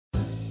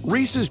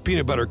Reese's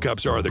peanut butter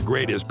cups are the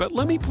greatest, but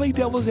let me play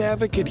devil's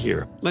advocate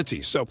here. Let's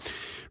see. So,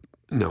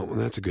 no,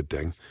 that's a good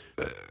thing.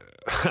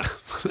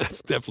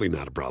 That's definitely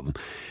not a problem.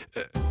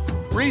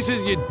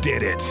 Reese's, you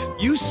did it.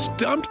 You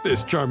stumped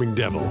this charming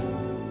devil.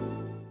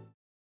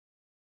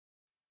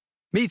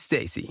 Meet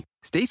Stacy.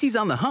 Stacy's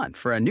on the hunt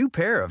for a new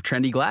pair of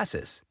trendy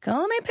glasses.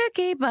 Call me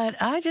picky, but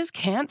I just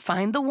can't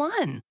find the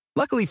one.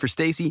 Luckily for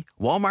Stacy,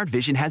 Walmart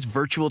Vision has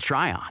virtual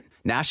try-on.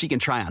 Now she can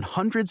try on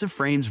hundreds of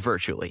frames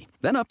virtually,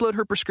 then upload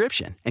her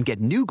prescription and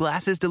get new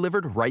glasses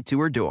delivered right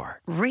to her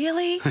door.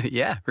 Really?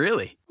 Yeah,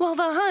 really. Well,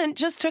 the hunt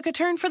just took a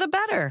turn for the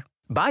better.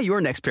 Buy your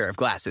next pair of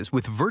glasses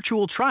with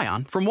virtual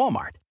try-on from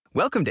Walmart.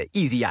 Welcome to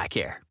Easy Eye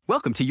Care.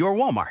 Welcome to your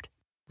Walmart.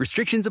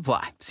 Restrictions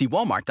apply. See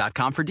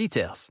walmart.com for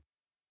details.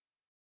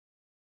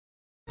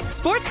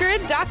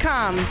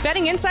 SportsGrid.com.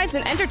 Betting insights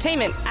and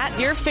entertainment at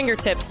your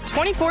fingertips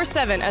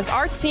 24/7 as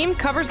our team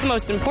covers the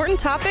most important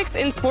topics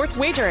in sports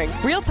wagering.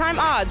 Real-time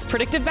odds,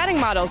 predictive betting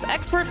models,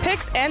 expert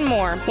picks, and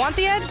more. Want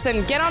the edge?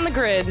 Then get on the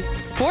grid.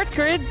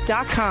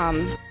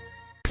 SportsGrid.com.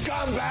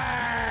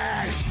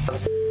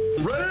 Scumbags!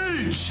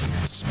 Rage!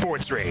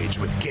 Sports Rage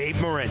with Gabe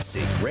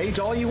Morency. Rage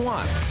all you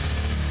want.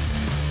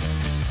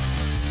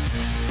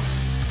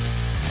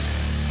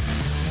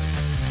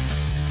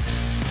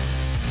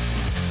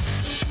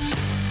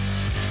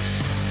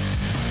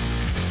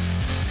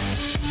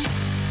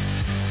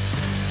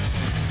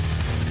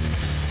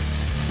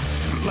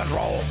 Let's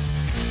roll.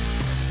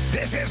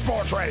 This is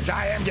Sports Rage.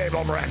 I am Gabe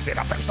Morency.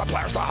 The pimps, the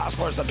players, the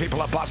hustlers, the people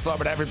that bust them,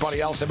 and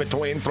everybody else in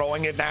between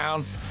throwing it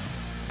down.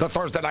 The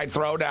Thursday Night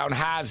Throwdown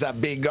has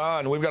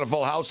begun. We've got a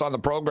full house on the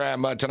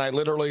program tonight,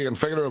 literally and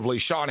figuratively.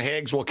 Sean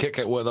Higgs will kick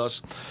it with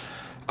us.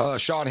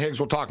 Sean Higgs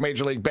will talk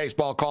Major League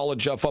Baseball,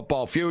 college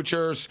football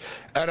futures,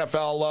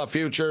 NFL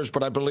futures,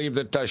 but I believe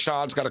that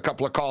Sean's got a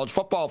couple of college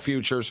football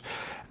futures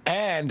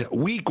and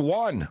week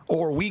 1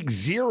 or week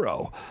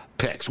 0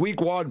 picks. Week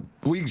 1,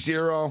 week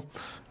 0.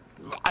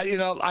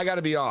 I got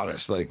to be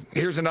honest. Like,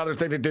 here's another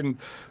thing that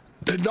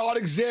did not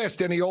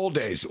exist in the old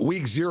days.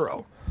 Week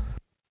 0.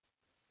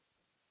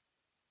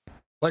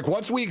 Like,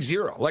 what's week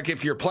 0? Like,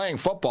 if you're playing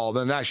football,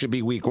 then that should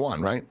be week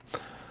 1, right?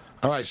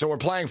 All right, so we're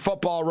playing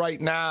football right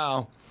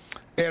now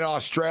in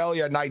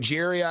Australia,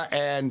 Nigeria,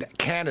 and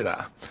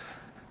Canada.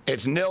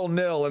 It's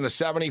 0-0 in the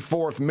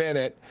 74th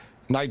minute.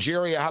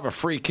 Nigeria have a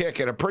free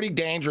kick in a pretty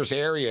dangerous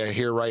area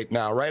here right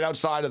now, right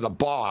outside of the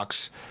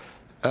box,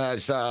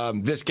 as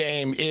this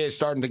game is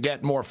starting to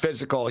get more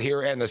physical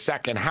here in the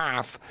second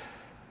half.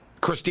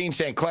 Christine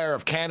St. Clair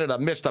of Canada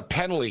missed a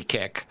penalty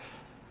kick,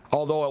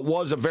 although it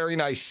was a very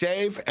nice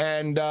save.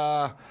 And,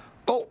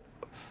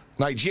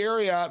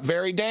 Nigeria,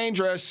 very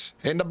dangerous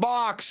in the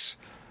box.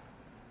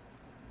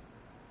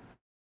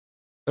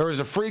 There was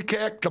a free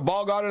kick. The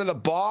ball got into the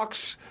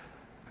box.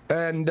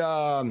 And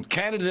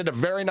Canada did a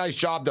very nice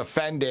job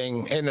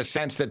defending in the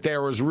sense that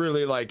there was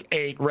really like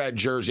 8 red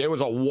jerseys. It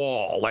was a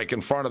wall, like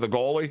in front of the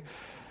goalie.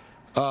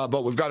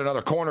 But we've got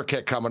another corner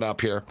kick coming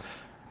up here.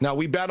 Now,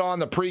 we bet on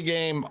the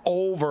pregame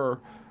over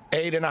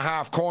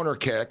 8.5 corner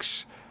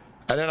kicks.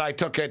 And then I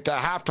took it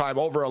halftime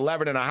over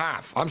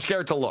 11.5. I'm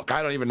scared to look.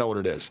 I don't even know what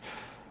it is.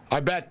 I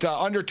bet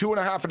under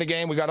 2.5 in the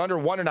game. We got under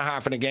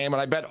 1.5 in the game.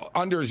 And I bet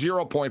under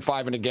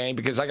 0.5 in the game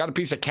because I got a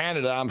piece of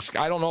Canada.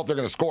 I don't know if they're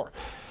going to score.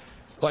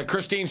 Like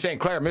Christine St.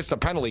 Clair missed a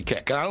penalty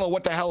kick. And I don't know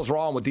what the hell is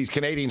wrong with these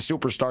Canadian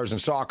superstars in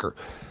soccer.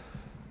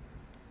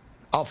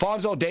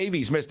 Alphonso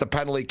Davies missed a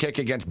penalty kick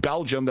against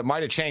Belgium that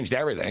might have changed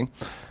everything.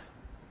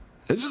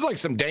 This is like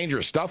some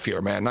dangerous stuff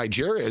here, man.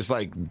 Nigeria is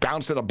like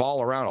bouncing the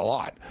ball around a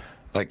lot,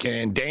 like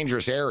in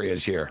dangerous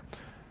areas here.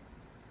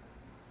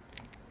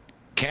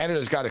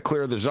 Canada's got to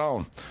clear the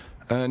zone,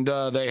 and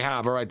they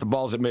have. All right, the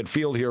ball's at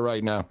midfield here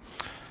right now.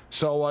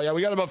 So,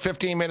 we got about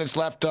 15 minutes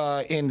left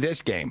in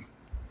this game.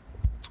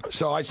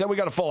 So I said we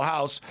got a full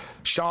house.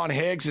 Sean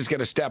Higgs is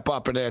going to step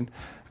up and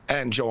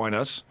join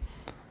us.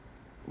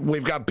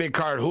 We've got Big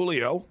Card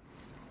Julio.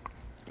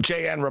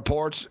 JN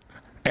reports.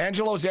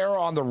 Angelo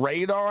Zara on the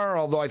radar,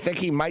 although I think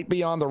he might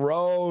be on the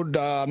road.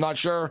 I'm not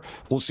sure.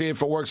 We'll see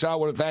if it works out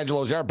with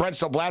Angelo Zara. Brent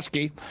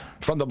Sobleski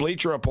from the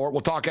Bleacher Report.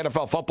 We'll talk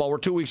NFL football. We're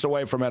 2 weeks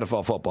away from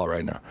NFL football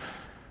right now.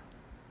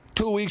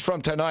 2 weeks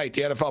from tonight,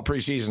 the NFL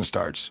preseason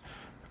starts.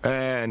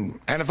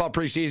 And NFL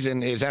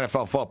preseason is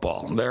NFL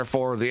football.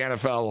 Therefore, the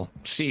NFL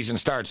season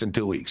starts in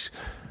 2 weeks.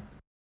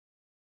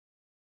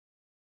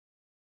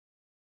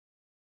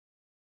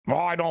 Well,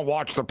 I don't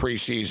watch the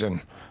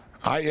preseason.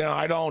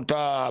 I don't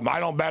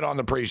bet on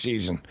the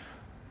preseason.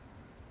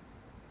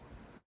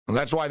 And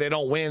that's why they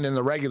don't win in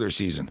the regular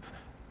season.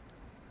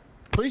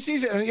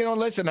 Preseason,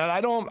 listen, I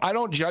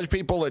don't judge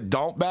people that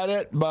don't bet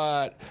it,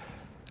 but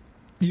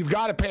you've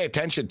got to pay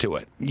attention to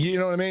it. You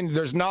know what I mean?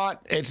 It's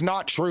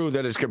not true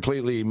that it's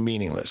completely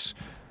meaningless.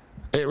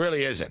 It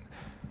really isn't.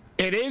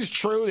 It is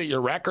true that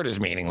your record is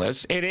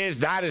meaningless.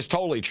 That is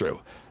totally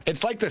true.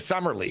 It's like the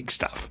summer league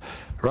stuff,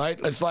 right?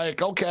 It's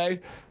like, okay,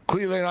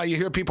 Cleveland, you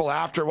hear people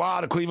after,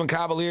 wow, the Cleveland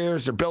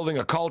Cavaliers, they're building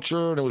a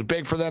culture, and it was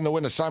big for them to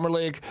win the summer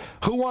league.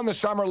 Who won the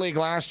summer league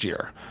last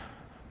year?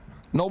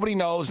 Nobody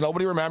knows,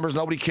 nobody remembers,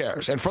 nobody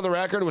cares. And for the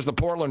record, it was the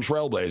Portland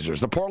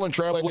Trailblazers. The Portland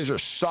Trailblazers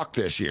suck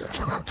this year.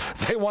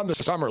 They won the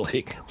Summer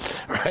League,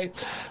 right?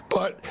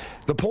 But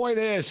the point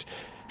is,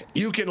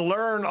 you can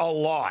learn a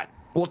lot.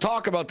 We'll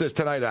talk about this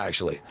tonight,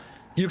 actually.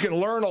 You can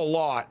learn a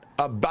lot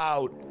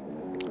about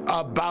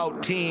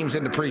teams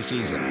in the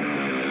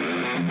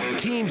preseason.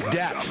 Teams'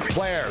 depth,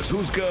 players,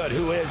 who's good,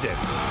 who isn't.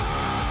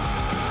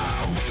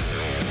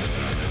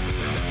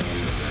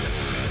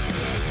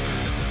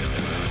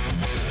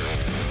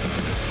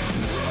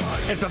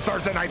 It's the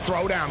Thursday Night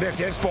Throwdown. This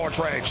is Sports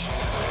Rage.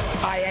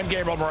 I am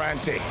Gabriel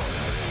Morency.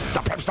 The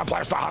pimps, the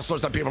players, the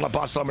hustlers, the people that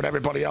bust them, and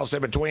everybody else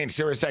in between.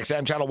 Sirius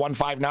XM Channel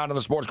 159 on the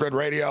Sports Grid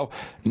Radio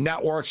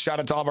Network. Shout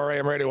out to all of our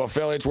AM radio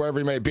affiliates, wherever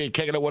you may be,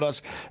 kicking it with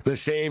us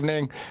this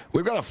evening.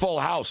 We've got a full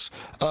house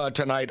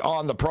tonight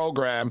on the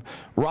program.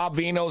 Rob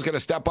Vino is going to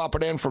step up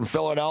and in from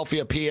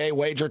Philadelphia, PA.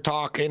 Wager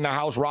Talk in the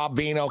house. Rob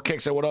Vino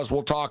kicks it with us.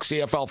 We'll talk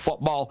CFL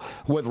football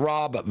with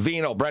Rob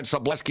Vino. Brent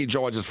Sobleski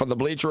joins us from the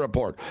Bleacher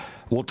Report.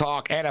 We'll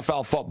talk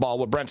NFL football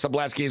with Brent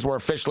Sobleski, as we're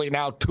officially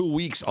now 2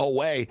 weeks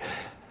away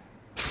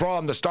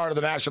from the start of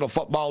the National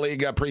Football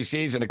League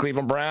preseason. The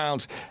Cleveland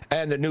Browns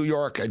and the New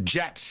York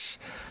Jets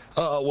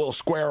will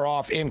square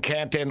off in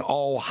Canton,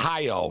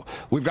 Ohio.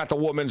 We've got the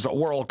Women's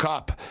World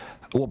Cup.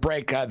 We'll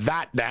break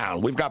that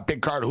down. We've got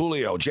Big Card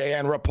Julio,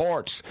 JN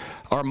Reports,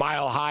 our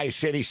Mile High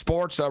City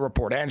Sports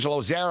Report, Angelo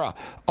Zara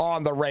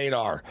on the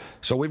radar.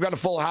 So we've got a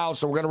full house,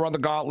 so we're going to run the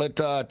gauntlet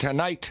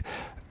tonight.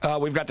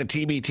 We've got the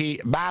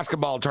TBT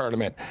basketball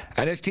tournament.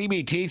 And this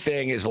TBT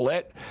thing is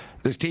lit.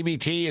 This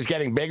TBT is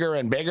getting bigger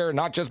and bigger,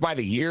 not just by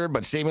the year,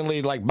 but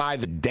seemingly like by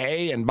the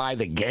day and by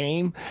the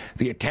game.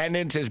 The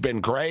attendance has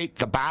been great.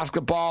 The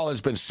basketball has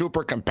been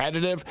super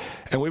competitive.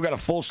 And we've got a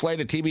full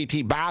slate of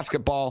TBT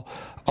basketball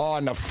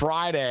on a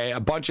Friday. A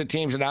bunch of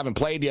teams that haven't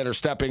played yet are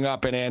stepping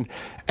up and in.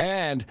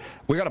 And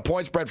we got a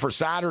point spread for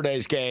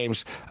Saturday's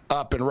games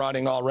up and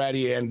running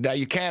already. And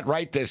you can't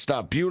write this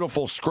stuff.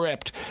 Beautiful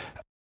script.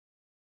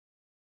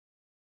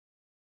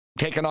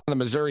 Taking on the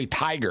Missouri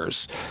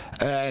Tigers.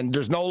 And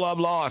there's no love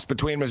lost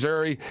between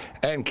Missouri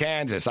and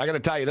Kansas. I got to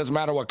tell you, it doesn't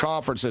matter what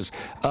conferences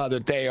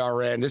that they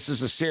are in. This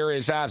is a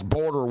serious-ass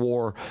border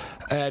war,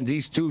 and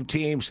these two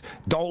teams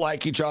don't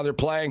like each other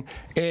playing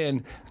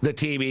in the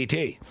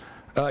TBT.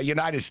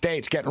 United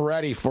States getting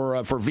ready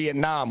for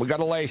Vietnam. We got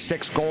to lay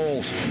 6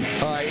 goals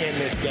in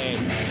this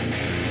game.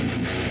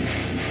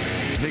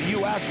 The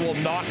U.S. will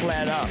not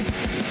let up.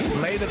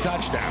 Lay the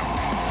touchdown.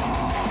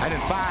 And in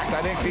fact,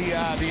 I think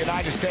the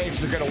United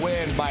States are going to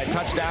win by a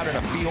touchdown and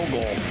a field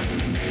goal.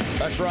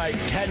 That's right,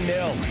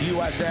 10-0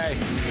 USA.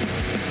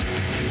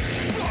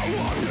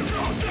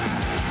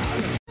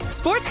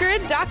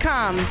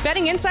 SportsGrid.com.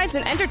 Betting insights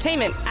and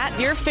entertainment at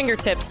your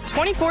fingertips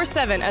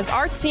 24/7 as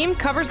our team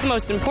covers the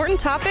most important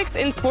topics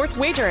in sports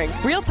wagering.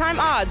 Real-time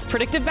odds,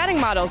 predictive betting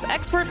models,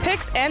 expert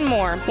picks, and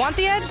more. Want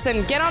the edge?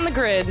 Then get on the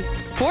grid.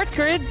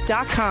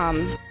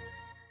 SportsGrid.com.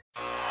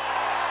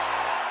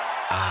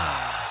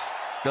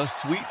 The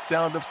sweet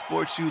sound of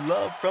sports you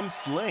love from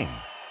Sling.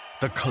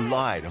 The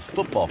collide of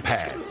football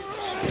pads.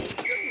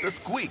 The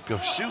squeak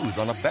of shoes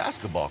on a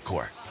basketball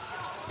court.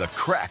 The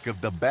crack of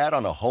the bat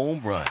on a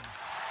home run.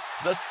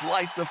 The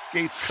slice of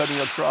skates cutting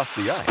across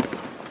the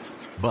ice.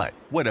 But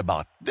what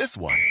about this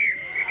one?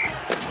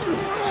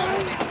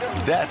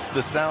 That's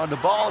the sound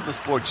of all the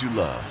sports you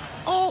love,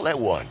 all at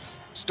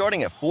once.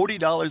 Starting at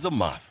 $40 a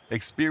month.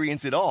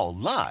 Experience it all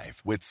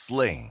live with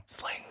Sling.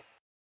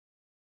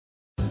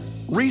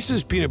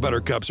 Reese's Peanut Butter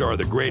Cups are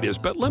the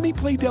greatest, but let me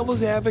play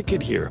devil's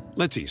advocate here.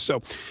 Let's see.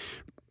 So,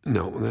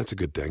 no, that's a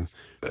good thing.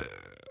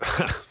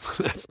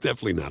 That's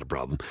definitely not a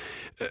problem.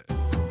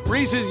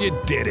 Reese's, you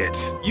did it.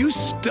 You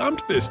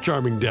stumped this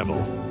charming devil.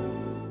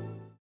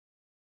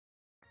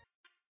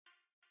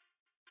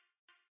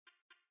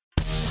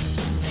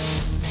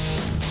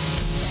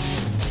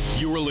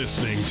 You are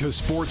listening to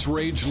Sports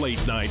Rage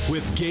Late Night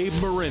with Gabe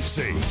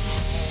Morency.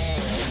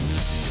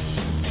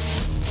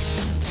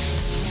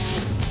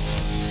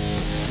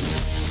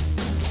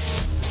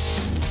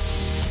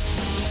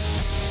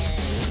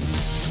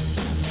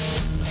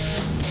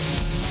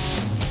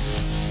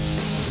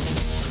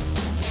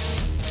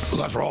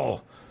 Let's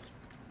roll.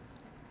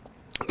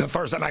 The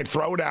Thursday Night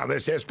Throwdown.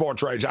 This is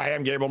Sports Rage. I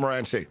am Gabriel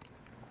Morency.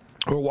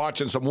 We're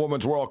watching some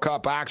Women's World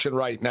Cup action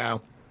right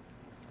now.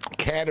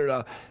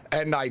 Canada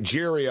and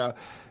Nigeria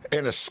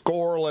in a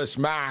scoreless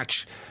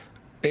match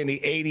in the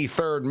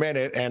 83rd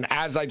minute. And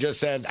as I just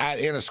said,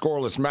 in a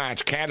scoreless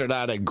match, Canada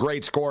had a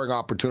great scoring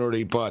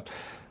opportunity. But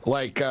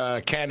like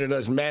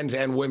Canada's men's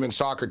and women's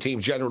soccer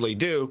teams generally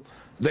do,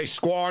 they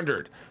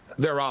squandered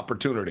their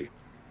opportunity.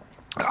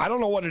 I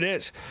don't know what it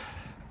is.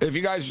 If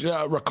you guys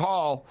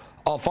recall,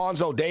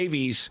 Alphonso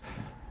Davies,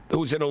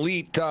 who's an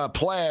elite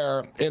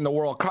player in the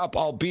World Cup,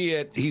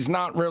 albeit he's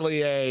not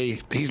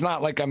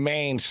like a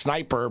main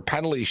sniper,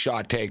 penalty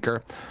shot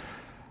taker.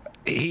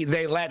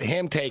 They let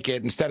him take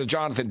it instead of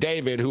Jonathan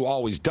David, who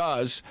always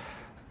does,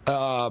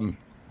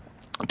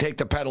 take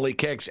the penalty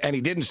kicks, and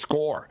he didn't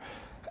score.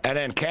 And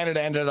then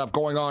Canada ended up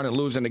going on and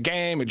losing the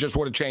game. It just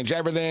would have changed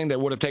everything. They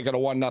would have taken a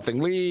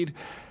 1-0 lead.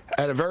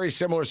 At a very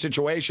similar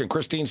situation,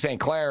 Christine St.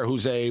 Clair,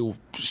 who's a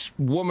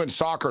women's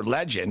soccer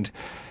legend,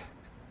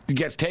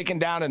 gets taken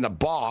down in the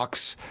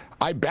box.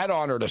 I bet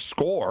on her to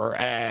score,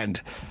 and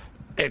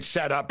it's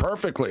set up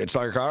perfectly. It's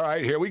like, all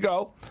right, here we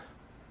go.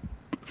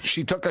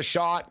 She took a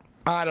shot.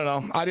 I don't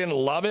know. I didn't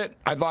love it.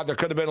 I thought there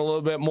could have been a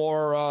little bit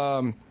more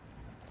on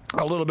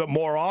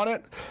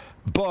it,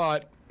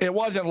 but it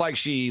wasn't like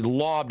she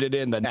lobbed it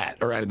in the net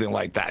or anything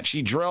like that.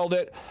 She drilled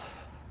it.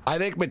 I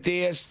think,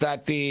 Mathias,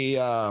 that the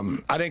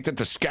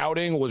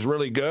scouting was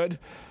really good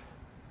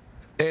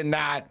in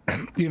that,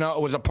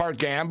 it was a part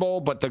gamble,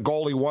 but the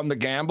goalie won the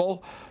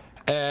gamble.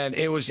 And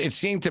it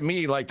seemed to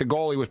me like the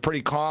goalie was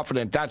pretty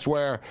confident that's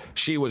where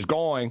she was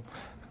going.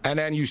 And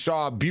then you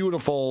saw a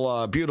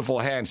beautiful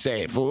hand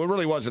save. Well, it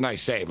really was a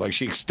nice save. Like,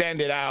 she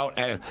extended out,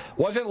 and it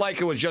wasn't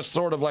like it was just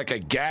sort of like a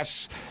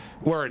guess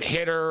where it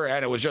hit her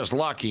and it was just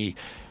lucky.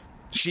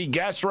 She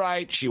guessed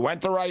right. She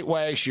went the right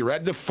way. She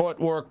read the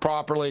footwork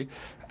properly.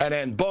 And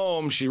then,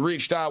 boom, she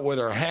reached out with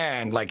her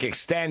hand, like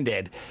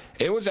extended.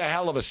 It was a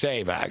hell of a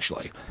save,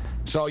 actually.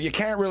 So you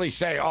can't really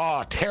say,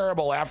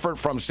 terrible effort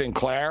from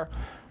Sinclair.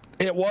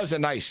 It was a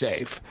nice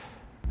save.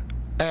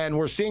 And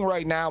we're seeing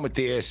right now,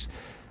 Mathias,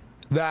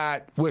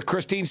 that with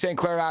Christine St.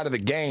 Clair out of the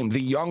game,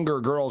 the younger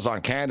girls on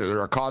Canada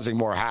are causing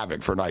more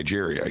havoc for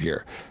Nigeria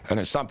here. And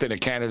it's something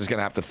that Canada's going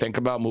to have to think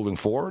about moving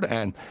forward.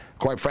 And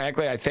quite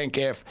frankly, I think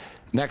if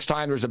next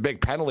time there's a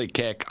big penalty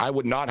kick, I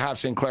would not have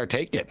St. Clair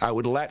take it. I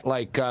would let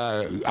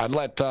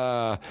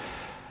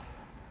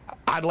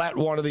I'd let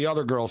one of the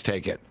other girls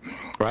take it.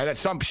 Right?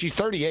 She's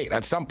 38.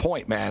 At some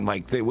point, man,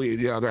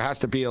 there has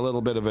to be a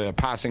little bit of a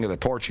passing of the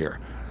torch here.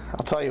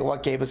 I'll tell you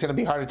what, Gabe, it's going to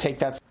be hard to take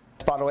that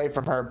spot away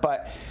from her.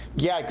 But,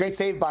 yeah, great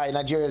save by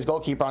Nigeria's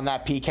goalkeeper on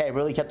that PK.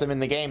 Really kept them in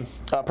the game.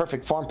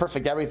 Perfect form,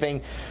 perfect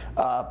everything.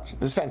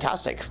 This is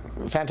fantastic.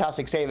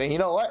 Fantastic save. And you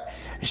know what?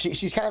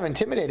 She's kind of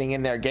intimidating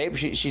in there, Gabe.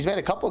 She's made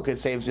a couple of good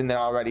saves in there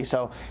already.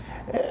 So,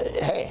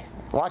 hey,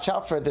 watch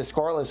out for the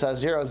scoreless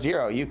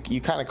 0-0.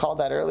 You kind of called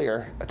that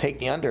earlier. Take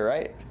the under,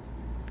 right?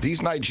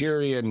 These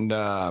Nigerian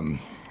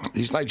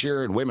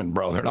women,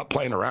 bro, they're not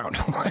playing around.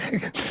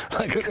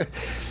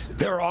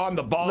 They're on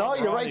the ball. No,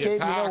 you're right,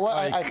 Gabe. You know what?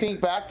 I think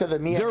back to the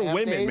Mia They're Hamm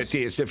women, days.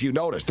 Mathias, if you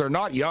notice. They're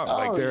not young.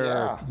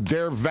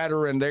 They're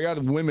veteran. They got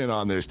women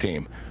on this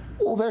team.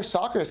 Well, their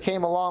soccer's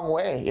came a long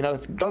way.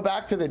 Go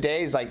back to the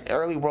days, like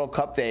early World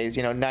Cup days,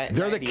 They're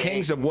the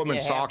kings of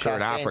women's soccer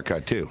in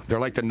Africa, too. They're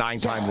like the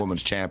 9-time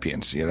women's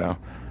champions,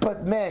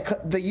 But, man,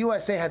 the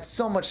USA had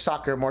so much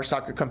more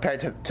soccer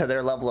compared to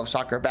their level of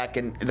soccer back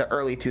in the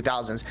early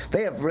 2000s.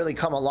 They have really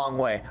come a long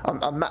way,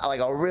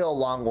 like a real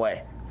long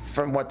way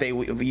from what they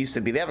used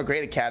to be. They have a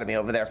great academy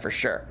over there for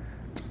sure.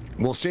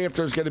 We'll see if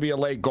there's going to be a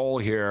late goal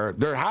here.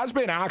 There has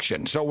been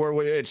action, so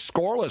it's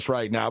scoreless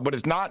right now, but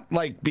it's not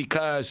like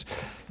because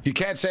you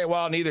can't say,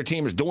 well, neither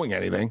team is doing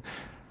anything.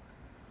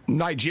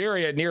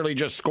 Nigeria nearly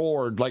just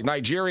scored. Like,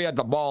 Nigeria had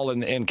the ball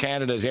in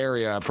Canada's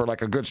area for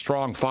like a good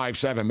strong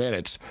 5-7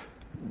 minutes.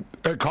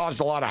 It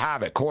caused a lot of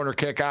havoc. Corner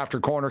kick after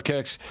corner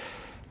kicks.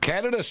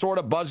 Canada sort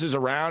of buzzes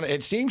around.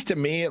 It seems to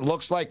me, it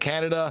looks like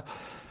Canada,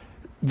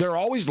 they're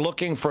always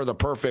looking for the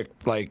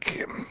perfect,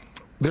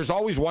 there's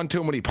always one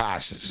too many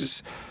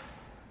passes,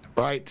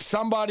 right?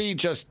 Somebody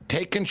just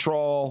take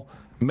control,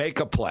 make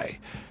a play.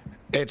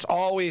 It's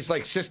always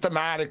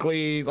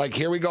systematically,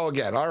 here we go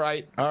again. All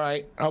right,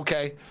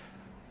 okay.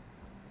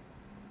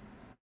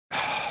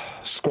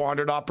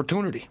 Squandered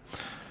opportunity.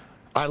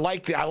 I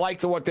like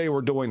what they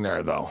were doing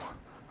there, though.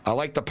 I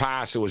like the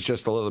pass. It was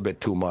just a little bit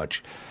too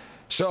much.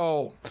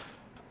 So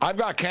I've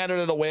got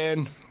Canada to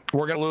win.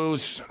 We're going to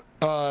lose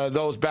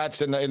those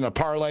bets in the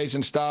parlays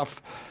and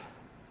stuff.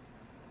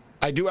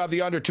 I do have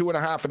the under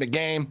 2.5 in the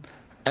game.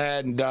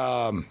 And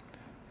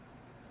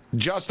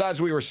just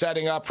as we were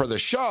setting up for the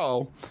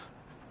show,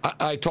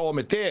 I told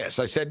Mathias,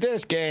 I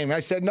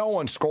said, no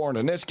one's scoring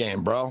in this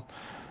game, bro.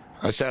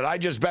 I said, I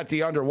just bet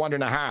the under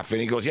 1.5.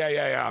 And he goes,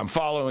 yeah, I'm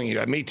following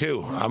you. Me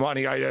too. I'm on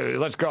you.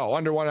 Let's go.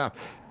 Under 1.5.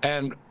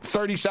 And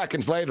 30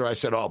 seconds later, I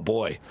said, oh,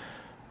 boy.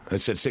 I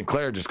said,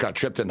 Sinclair just got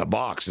tripped in the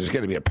box. There's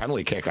going to be a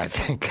penalty kick, I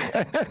think.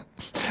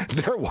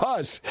 There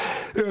was.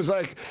 It was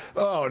like,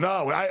 oh,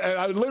 no.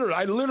 I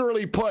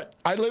literally put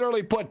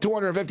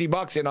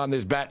 $250 in on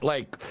this bet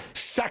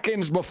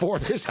seconds before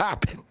this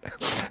happened.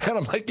 And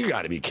I'm like, you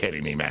got to be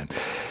kidding me, man.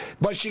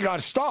 But she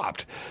got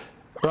stopped.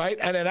 Right?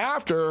 And then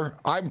after,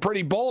 I'm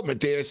pretty bold,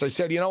 Mathias. I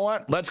said, you know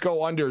what? Let's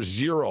go under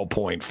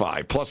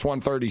 0.5, plus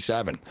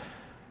 137.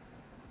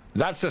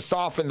 That's to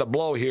soften the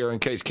blow here in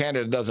case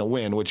Canada doesn't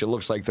win, which it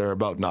looks like they're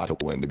about not to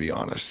win, to be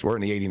honest. We're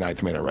in the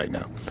 89th minute right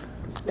now.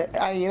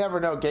 You never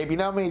know, Gabe. You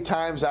know how many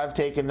times I've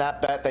taken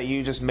that bet that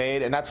you just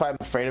made, and that's why I'm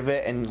afraid of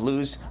it and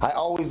lose. I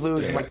always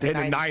lose in like the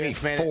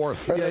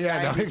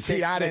 94th. It's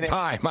the added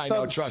time. I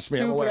know, trust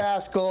me, I'm aware. Stupid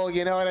ass goal,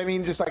 you know what I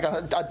mean? Just like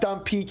a dumb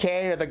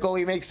PK, or the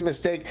goalie makes a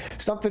mistake.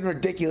 Something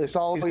ridiculous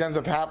always ends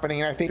up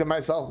happening, and I think to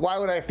myself, why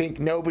would I think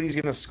nobody's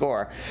going to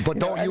score? But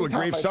don't you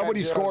agree? If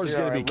somebody scores, it's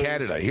going to be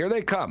Canada. Here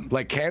they come.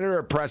 Like, Canada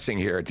are pressing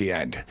here at the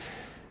end.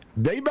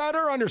 They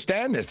better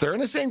understand this. They're in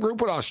the same group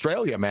with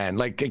Australia, man.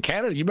 Like,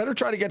 Canada, you better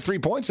try to get 3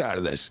 points out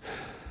of this.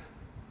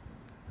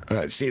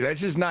 See,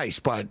 this is nice,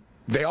 but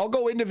they all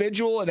go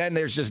individual, and then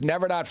there's just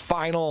never that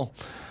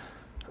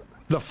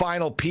the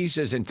final piece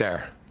isn't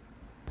there.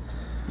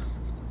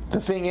 The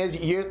thing is,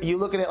 you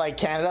look at it like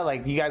Canada,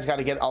 like you guys got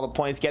to get all the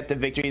points, get the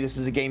victory. This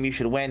is a game you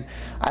should win.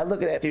 I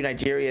look at it through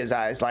Nigeria's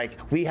eyes, like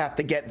we have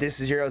to get this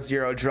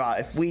 0-0 draw.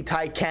 If we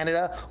tie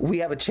Canada, we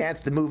have a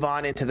chance to move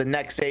on into the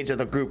next stage of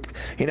the group.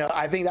 You know,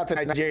 I think that's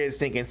what Nigeria is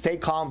thinking. Stay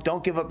calm,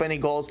 don't give up any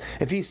goals.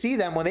 If you see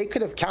them, when they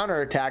could have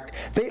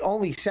counterattacked, they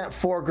only sent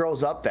 4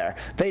 girls up there.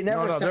 They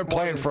never. No, they're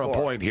playing for 4. A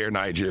point here,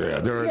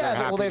 Nigeria.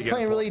 They're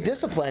playing really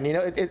disciplined. You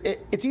know,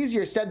 it's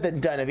easier said than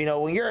done. If you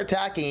know when you're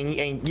attacking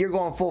and you're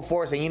going full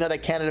force, and you know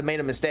that Canada made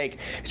a mistake,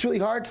 it's really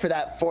hard for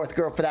that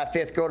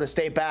 5th girl to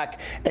stay back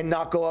and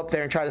not go up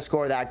there and try to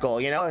score that goal,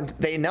 you know, and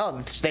they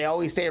know they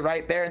always stay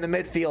right there in the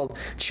midfield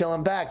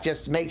chilling back,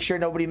 just make sure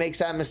nobody makes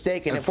that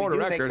mistake, and if we do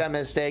make that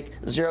mistake,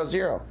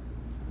 0-0.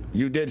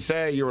 You did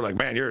say, you were like,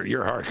 man,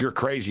 you're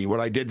crazy.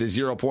 When I did the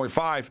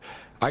 0.5,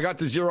 I got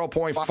the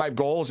 0.5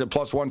 goals at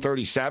plus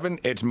 137.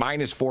 It's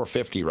minus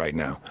 450 right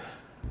now.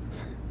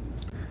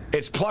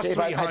 It's plus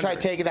 300. I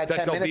tried taking that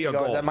 10 minutes ago.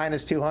 It was at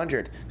minus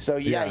 200. So,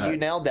 yeah, you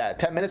nailed that.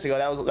 10 minutes ago,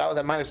 that was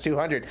at minus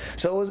 200.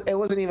 So it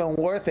wasn't even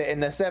worth it in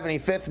the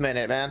 75th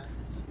minute, man.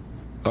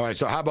 All right,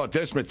 so how about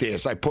this,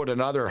 Mathias? I put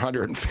another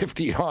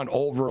 150 on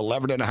over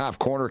 11.5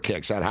 corner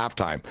kicks at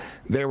halftime.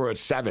 They were at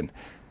 7.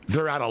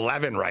 They're at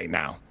 11 right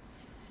now.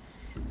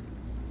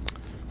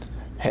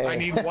 Hey. I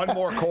need one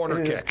more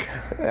corner kick.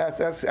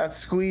 That's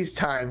squeeze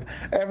time.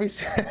 I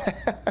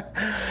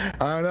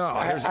know.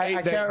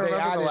 I can't remember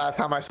the last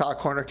time I saw a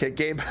corner kick,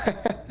 Gabe.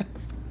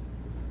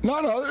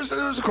 No, there's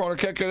a corner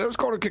kick. There was a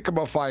corner kick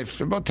about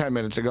 10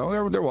 minutes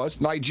ago. There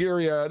was.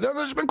 Nigeria,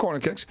 there's been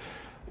corner kicks.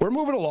 We're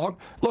moving along.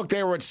 Look,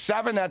 they were at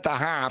 7 at the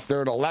half.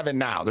 They're at 11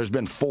 now. There's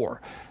been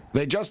 4.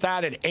 They just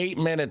added 8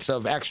 minutes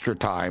of extra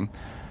time.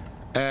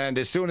 And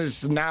as soon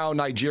as now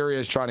Nigeria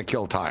is trying to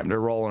kill time. They're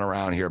rolling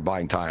around here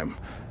buying time.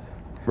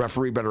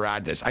 Referee better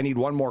add this. I need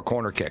one more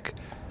corner kick.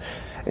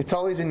 It's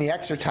always in the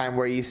extra time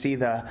where you see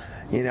the,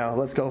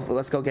 let's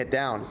go get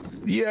down.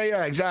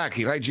 Yeah,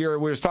 exactly. Nigeria,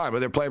 we was talking, but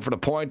they're playing for the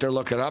point. They're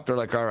looking up. They're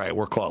like, all right,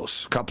 we're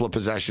close. A couple of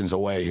possessions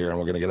away here, and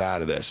we're going to get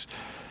out of this.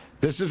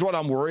 This is what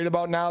I'm worried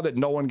about now, that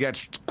no one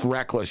gets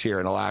reckless here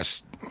in the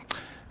last,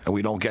 and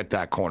we don't get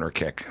that corner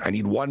kick. I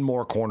need one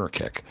more corner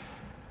kick.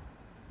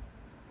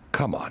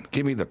 Come on,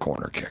 give me the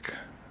corner kick.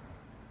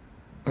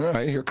 All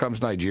right, here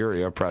comes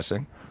Nigeria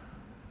pressing.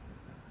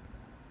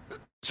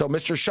 So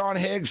Mr. Sean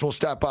Higgs will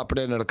step up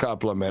in a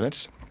couple of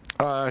minutes.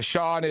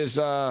 Sean is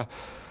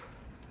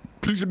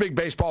he's a big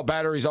baseball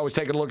batter. He's always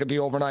taking a look at the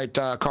overnight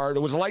card. It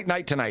was a late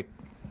night tonight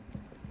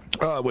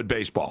with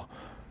baseball,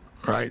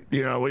 right?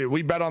 You know,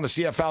 we bet on the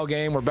CFL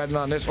game. We're betting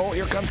on this. Oh,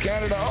 here comes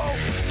Canada. Oh.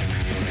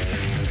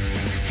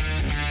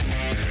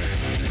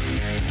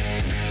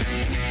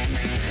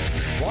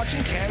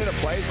 Watching Canada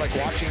play is like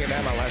watching an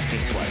MLS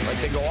team play.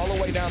 Like, they go all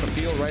the way down the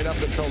field right up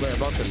until they're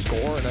about to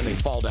score, and then they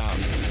fall down.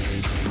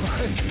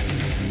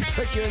 It's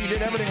like you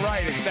did everything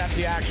right except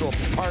the actual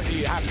part that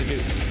you have to do.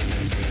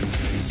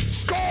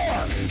 Score!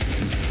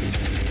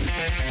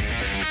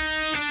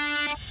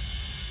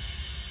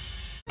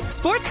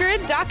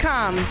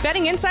 SportsGrid.com.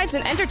 Betting insights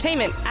and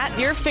entertainment at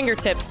your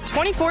fingertips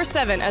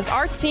 24/7 as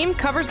our team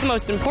covers the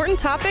most important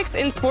topics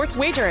in sports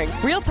wagering.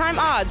 Real-time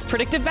odds,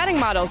 predictive betting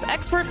models,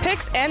 expert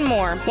picks, and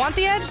more. Want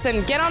the edge?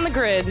 Then get on the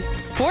grid.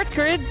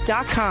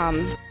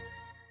 SportsGrid.com.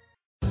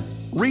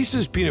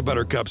 Reese's peanut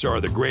butter cups are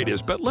the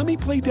greatest, but let me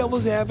play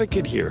devil's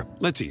advocate here.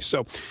 Let's see.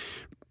 So,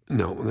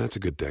 no, that's a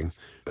good thing.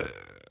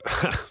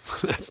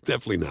 That's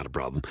definitely not a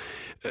problem.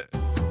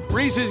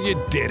 Reese's,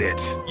 you did it.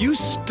 You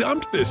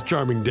stumped this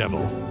charming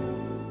devil.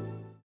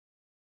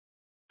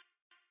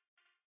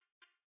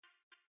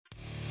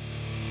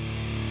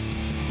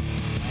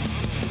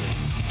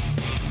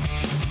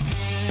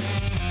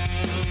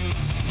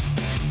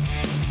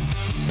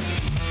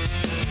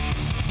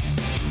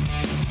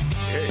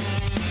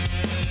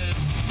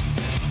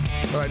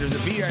 All right, there's a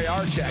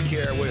VAR check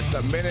here with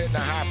a minute and a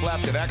half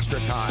left in extra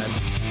time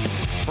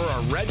for a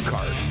red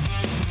card.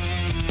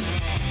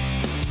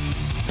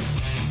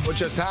 What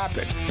just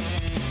happened?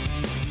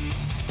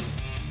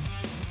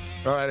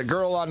 All right, a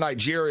girl on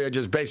Nigeria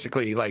just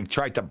basically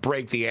tried to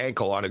break the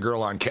ankle on a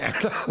girl on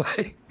Canada.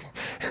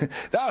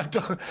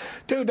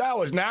 Dude, that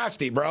was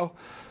nasty, bro.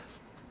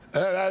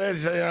 That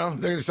is,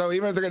 so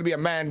even if they're going to be a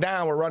man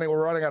down, we're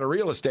running out of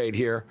real estate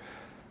here.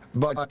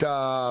 But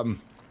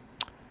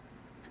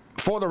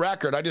for the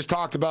record, I just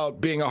talked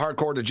about being a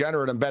hardcore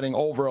degenerate and betting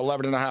over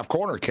 11.5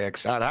 corner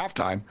kicks at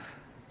halftime.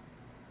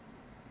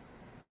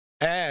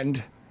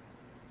 And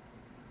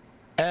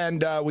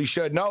we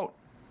should note,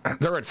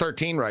 they're at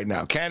 13 right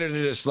now. Canada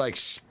just like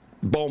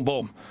boom,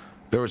 boom.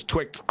 There was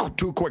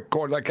two quick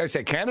corners. Like I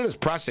said, Canada's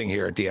pressing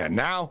here at the end.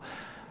 Now,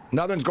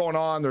 nothing's going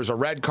on. There's a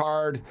red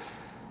card.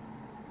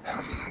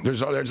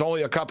 There's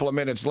only a couple of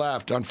minutes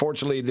left.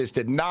 Unfortunately, this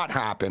did not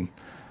happen.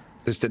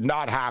 This did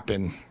not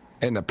happen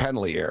in the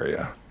penalty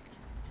area.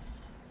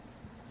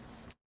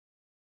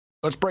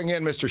 Let's bring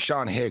in Mr.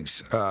 Sean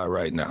Higgs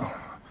right now.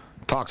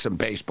 Talk some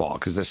baseball,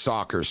 because this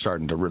soccer is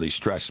starting to really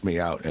stress me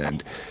out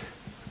and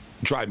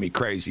drive me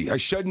crazy. I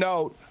should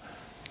note,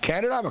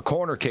 Canada have a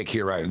corner kick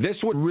here right now.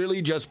 This would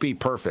really just be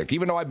perfect.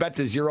 Even though I bet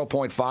the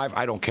 0.5,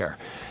 I don't care.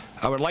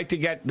 I would like to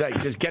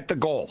just get the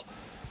goal.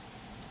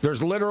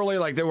 There's literally,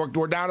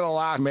 we're down to the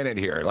last minute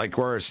here. Like,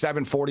 we're at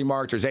 7:40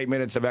 mark. There's 8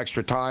 minutes of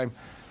extra time.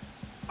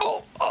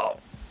 Oh.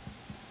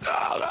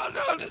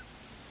 No.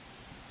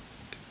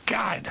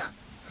 God,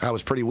 that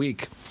was pretty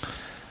weak.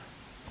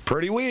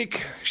 Pretty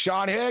weak.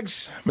 Sean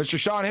Higgs, Mr.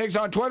 Sean Higgs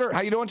on Twitter.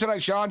 How you doing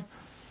tonight, Sean?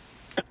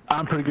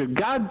 I'm pretty good.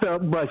 God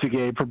bless you,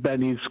 Gabe, for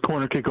betting these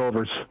corner kick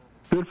overs.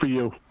 Good for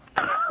you.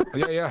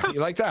 Yeah. You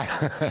like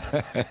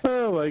that?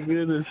 Oh, my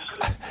goodness.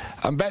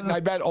 I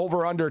bet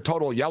over-under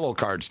total yellow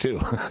cards, too.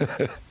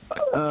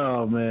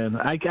 Oh, man.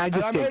 I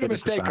made a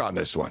mistake on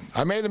this one.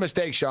 I made a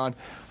mistake, Sean.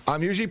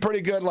 I'm usually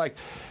pretty good. Like,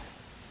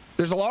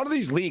 there's a lot of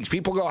these leagues.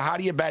 People go, how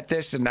do you bet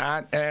this and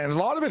that? And a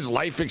lot of it's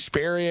life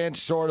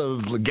experience, sort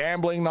of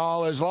gambling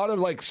knowledge. A lot of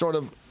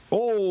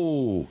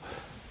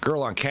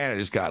girl on Canada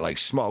just got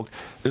smoked.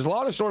 There's a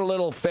lot of sort of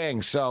little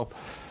things. So,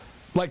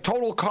 like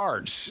total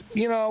cards.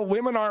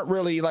 Women aren't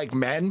really like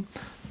men.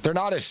 They're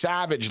not as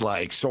savage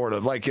sort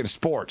of like in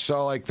sports.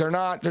 So there's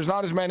not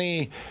as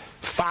many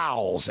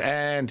fouls,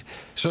 and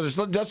so there's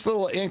just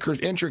little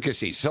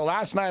intricacies. So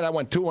last night I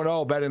went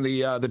 2-0 betting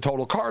the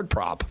total card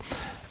prop.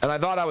 And I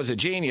thought I was a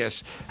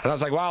genius. And I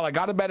was like, wow, I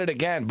got to bet it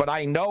again. But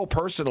I know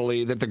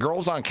personally that the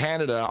girls on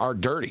Canada are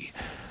dirty.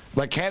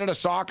 Like Canada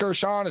soccer,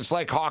 Sean, it's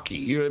like hockey.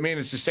 You know what I mean?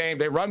 It's the same.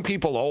 They run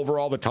people over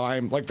all the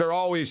time. Like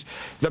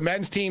the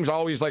men's team's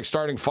always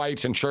starting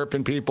fights and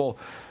chirping people.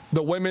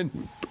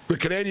 The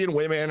Canadian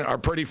women are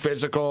pretty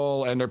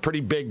physical, and they're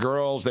pretty big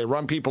girls. They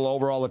run people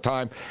over all the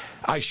time.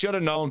 I should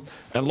have known.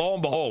 And lo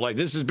and behold,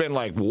 this has been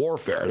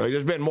warfare.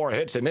 There's been more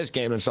hits in this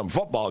game than some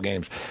football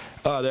games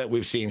that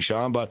we've seen,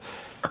 Sean. But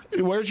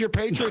where's your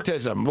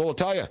patriotism? We'll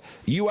tell you.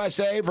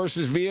 USA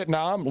versus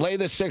Vietnam. Lay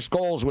the 6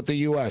 goals with the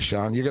U.S.,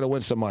 Sean. You're going to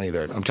win some money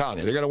there. I'm telling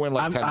you. They're going to win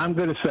 10. I'm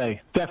going to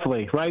say,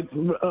 definitely, right?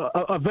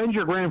 Avenge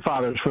your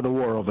grandfathers for the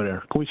war over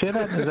there. Can we say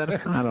that? Is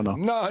that I don't know.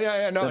 No,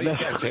 no, you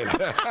can't say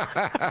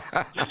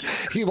that.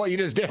 What you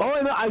just did. Oh,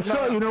 no, I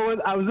saw, you know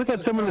what? I was looking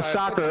at some of the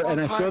soccer,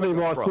 and I saw they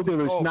lost. They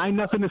was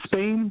 9-0 to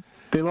Spain.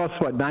 They lost,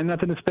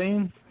 9-0 to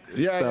Spain?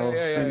 Yeah.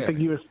 I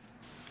think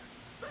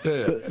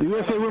the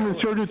USA women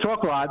sure do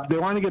talk a lot. They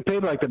want to get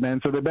paid like the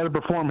men, so they better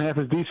perform half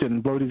as decent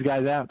and blow these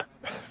guys out.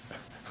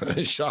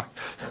 Sean,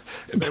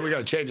 maybe we got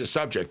to change the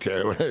subject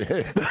here.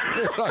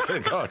 It's not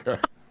going to go there.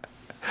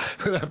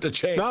 We'll have to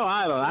change. No,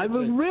 I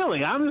don't.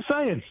 Really, I'm just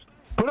saying.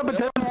 Put up a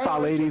 10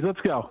 spot, ladies.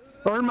 Let's go.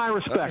 Earn my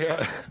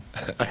respect.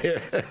 I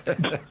hear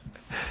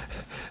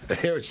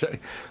what say.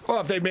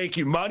 Well, if they make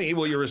you money,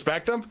 will you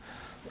respect them?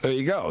 There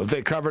you go. If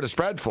they cover the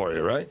spread for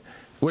you, right?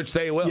 Which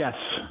they will. Yes.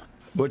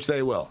 Which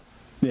they will.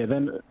 Yeah,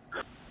 then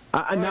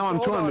now I'm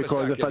torn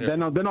because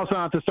then also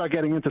I have to start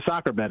getting into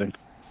soccer betting.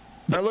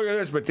 Now look at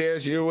this,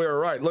 Mathias. You were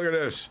right. Look at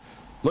this.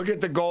 Look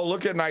at the goal.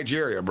 Look at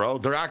Nigeria, bro.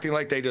 They're acting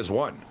like they just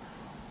won.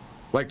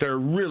 Like they're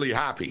really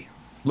happy.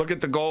 Look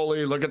at the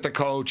goalie. Look at the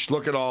coach.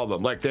 Look at all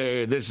of them.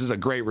 This is a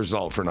great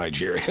result for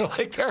Nigeria.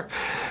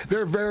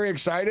 They're very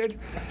excited,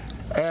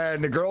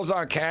 and the girls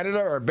on Canada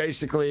are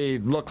basically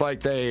look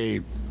like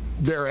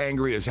they're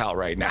angry as hell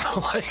right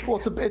now. Well,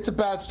 it's a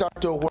bad start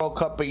to a World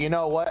Cup, but you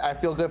know what? I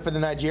feel good for the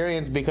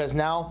Nigerians because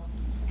now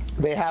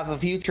they have a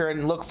future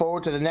and look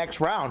forward to the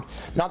next round.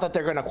 Not that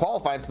they're going to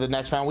qualify into the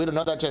next round. We don't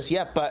know that just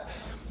yet, but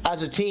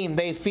as a team,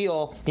 they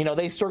feel,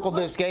 they circled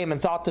this game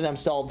and thought to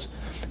themselves,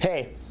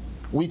 hey,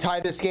 we tie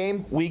this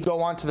game, we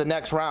go on to the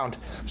next round.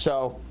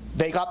 So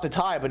they got the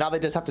tie, but now they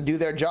just have to do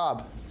their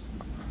job.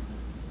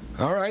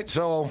 All right,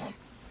 so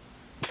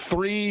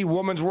 3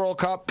 Women's World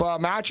Cup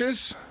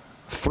matches.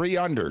 3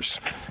 unders.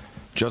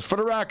 Just for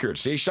the record.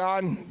 See,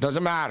 Sean,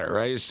 doesn't matter,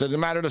 right? It doesn't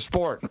matter the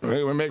sport.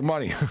 Right? We make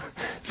money.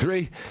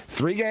 3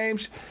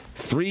 games,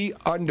 3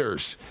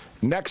 unders.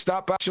 Next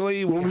up,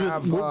 actually, we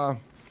have... So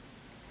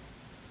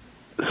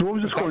what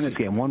was the score in this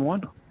game?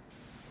 1-1?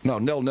 No,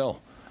 0-0.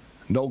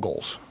 No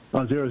goals.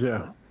 Oh,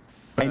 0-0.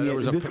 And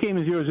this game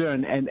is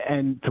 0-0,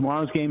 and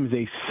tomorrow's game is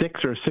a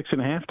 6 or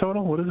 6.5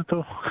 total? What is it,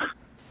 total?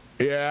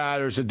 Yeah,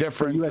 there's a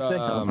different... USA?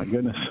 Oh, my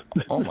goodness.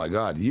 Oh, my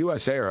God.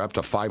 USA are up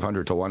to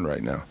 500 to 1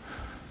 right now.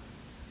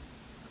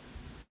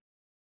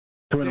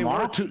 To win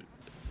tomorrow?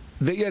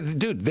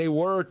 They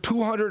were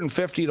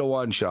 250 to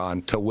 1,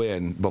 Sean, to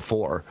win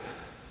before.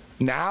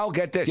 Now,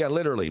 get this. Yeah,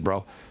 literally,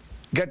 bro.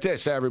 Get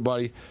this,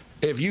 everybody.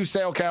 If you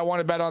say, okay, I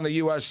want to bet on the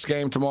U.S.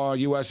 game tomorrow,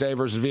 USA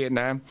versus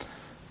Vietnam,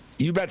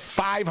 You bet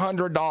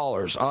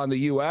 $500 on the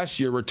U.S.,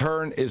 your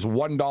return is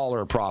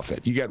 $1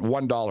 profit. You get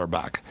 $1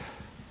 back.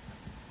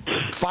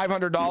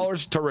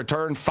 $500 to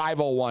return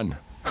 $501.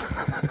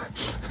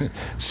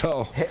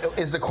 So,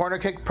 is the corner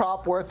kick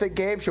prop worth it,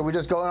 Gabe? Should we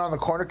just go in on the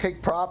corner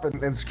kick prop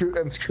and screw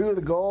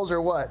the goals, or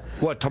what?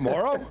 What,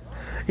 tomorrow?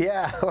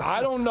 Yeah.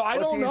 I don't know. I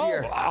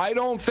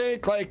don't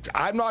think,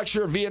 I'm not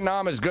sure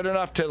Vietnam is good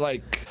enough to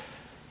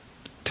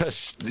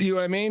you know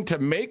what I mean, to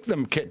make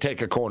them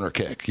take a corner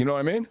kick. You know what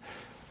I mean?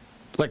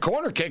 Like,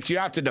 corner kicks, you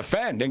have to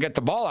defend and get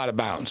the ball out of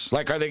bounds.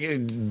 Like, are they?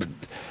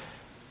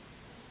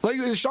 Like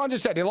Sean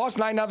just said, they lost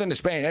 9-0 to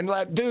Spain.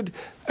 And, dude,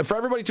 for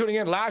everybody tuning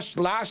in, last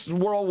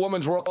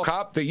Women's World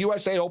Cup, the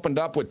USA opened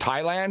up with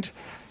Thailand.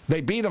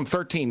 They beat them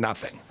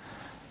 13-0.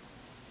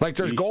 Like,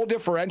 there's goal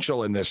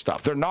differential in this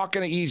stuff. They're not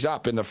going to ease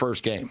up in the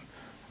first game.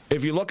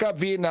 If you look up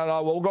Vietnam,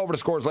 we'll go over the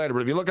scores later,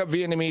 but if you look up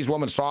Vietnamese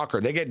women's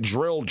soccer, they get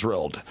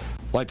drilled.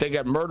 Like, they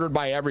get murdered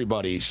by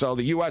everybody. So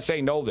the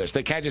USA know this.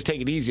 They can't just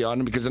take it easy on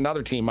them because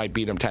another team might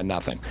beat them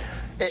 10-0.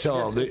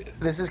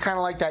 This is kind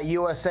of like that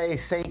USA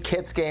St.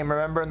 Kitts game,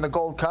 remember, in the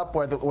Gold Cup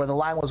where the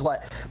line was,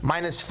 what,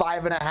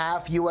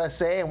 -5.5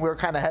 USA, and we were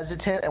kind of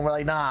hesitant, and we're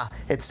like, nah,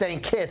 it's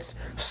St. Kitts.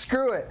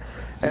 Screw it.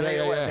 And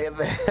they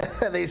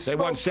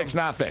won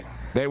 6-0.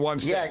 They won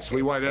 6. Yeah,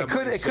 We won it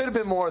could have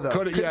been more,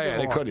 though.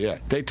 They could.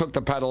 They took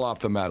the pedal off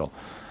the metal.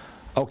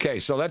 Okay,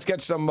 so let's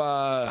get some.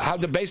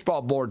 How'd the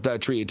baseball board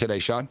treat you today,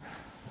 Sean?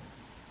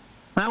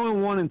 I went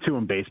 1-2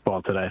 in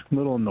baseball today. A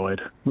little annoyed,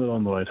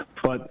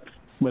 but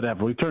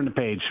whatever. We turned the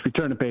page.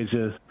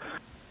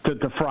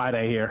 To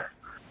Friday here.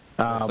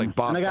 Like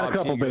Bob, and I got a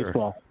couple Seger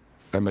baseball.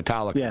 And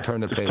Metallica. Yeah,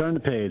 turn the page. Turn the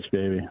page,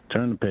 baby.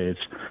 Turn the page.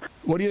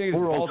 What do you think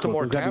is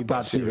Baltimore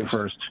Tampa series?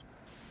 First.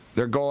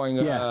 They're going.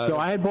 So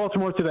I had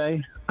Baltimore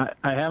today.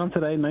 I had them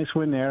today. Nice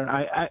win there.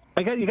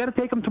 You got to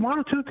take them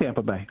tomorrow too,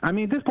 Tampa Bay. I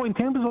mean, at this point,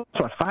 Tampa's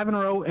also 5 in a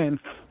row and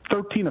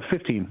 13 of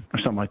 15 or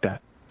something like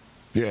that.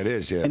 Yeah, it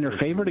is. Yeah, and they're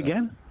favored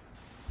again.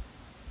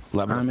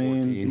 11 of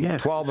 14.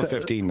 12 of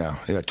 15 now.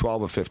 Yeah,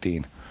 12 of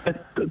 15.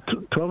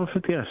 12 of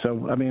 15. Yeah.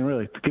 So I mean,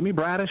 really, give me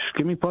Bradish.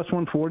 Give me plus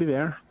 140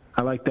 there.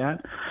 I like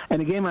that.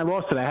 And the game I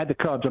lost today, I had the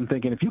Cubs. I'm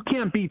thinking, if you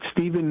can't beat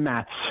Steven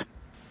Matz,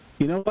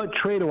 you know what?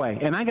 Trade away.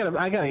 And I got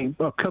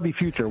a Cubby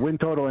future, win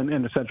total in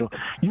the Central.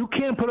 You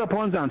can't put up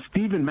runs on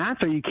Steven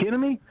Matz. Are you kidding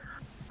me?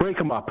 Break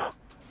them up.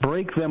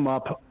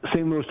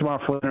 St. Louis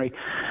tomorrow, Flannery.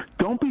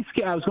 Don't be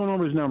scared. I was going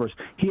over his numbers.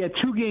 He had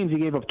 2 games. He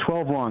gave up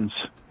 12 runs.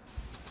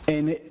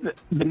 And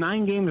the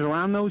 9 games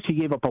around those, he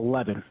gave up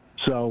 11.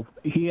 So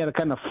he had a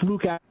kind of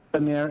fluke out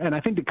in there. And I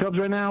think the Cubs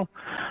right now,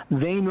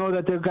 they know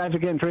that their guys are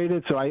getting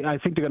traded. So I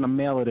think they're going to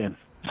mail it in.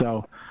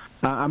 So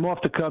I'm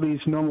off the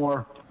Cubbies. No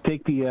more.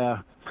 Take the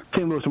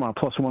St. Louis tomorrow,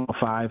 plus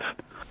 105.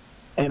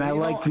 And I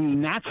like the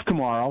Nats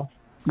tomorrow.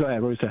 Go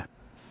ahead, what do you say?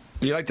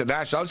 You like the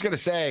Nats? I was going to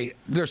say,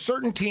 there's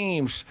certain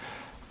teams,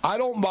 I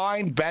don't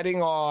mind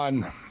betting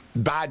on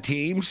bad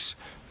teams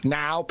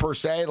now, per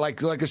se.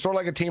 Like it's sort of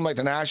like a team like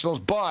the Nationals,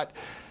 but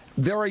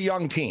they're a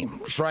young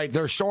team, right?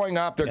 They're showing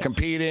up, they're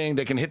competing,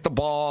 they can hit the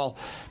ball,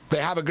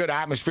 they have a good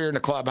atmosphere in the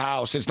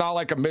clubhouse. It's not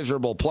like a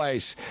miserable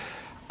place.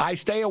 I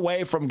stay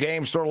away from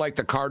games sort of like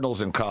the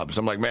Cardinals and Cubs.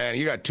 I'm like, man,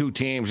 you got 2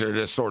 teams that are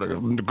just sort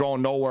of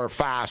going nowhere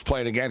fast,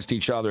 playing against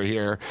each other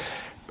here.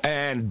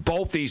 And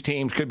both these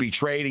teams could be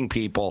trading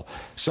people.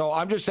 So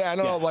I'm just saying, I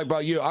don't know like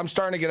about you. I'm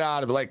starting to get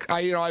out of it. Like,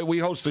 we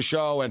host the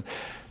show, and,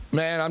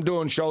 man, I'm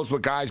doing shows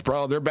with guys,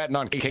 bro. They're betting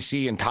on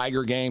KC and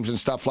Tiger games and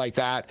stuff like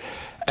that.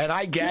 And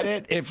I get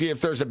it if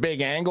there's a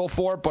big angle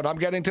for it, but I'm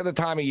getting to the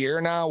time of year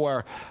now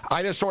where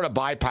I just sort of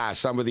bypass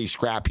some of these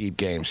scrap heap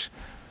games.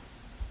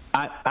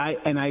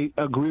 I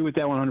agree with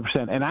that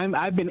 100%. And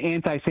I've been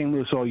anti-St.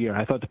 Louis all year.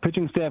 I thought the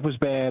pitching staff was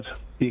bad.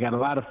 You got a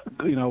lot of,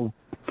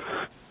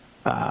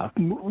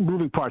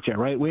 moving parts here,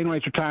 right?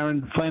 Wainwright's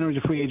retiring. Flannery's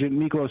a free agent.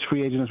 Nico's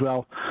free agent as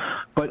well.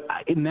 But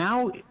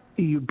now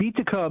you beat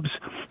the Cubs.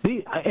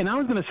 And I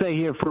was going to say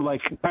here for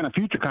like kind of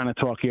future kind of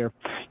talk here,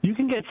 you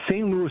can get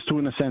St. Louis to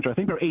win the Central. I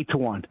think they're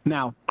 8-1.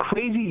 Now,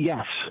 crazy,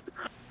 yes.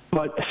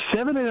 But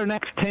 7 of their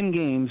next 10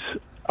 games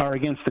are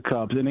against the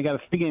Cubs. And they got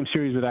a 3-game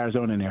series with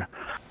Arizona in there.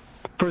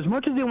 For as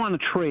much as they want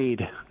to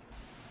trade,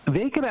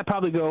 they could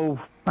probably go,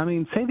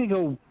 say they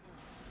go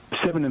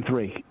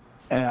 7-3.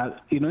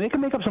 They can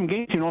make up some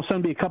games and all of a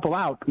sudden be a couple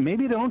out.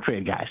 Maybe they don't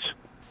trade guys.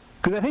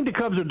 Because I think the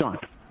Cubs are done.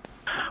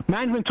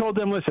 Management told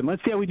them, listen,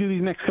 let's see how we do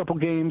these next couple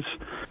games,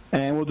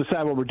 and we'll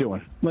decide what we're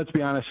doing. Let's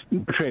be honest,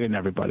 we're trading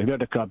everybody. They're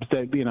the Cubs.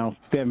 They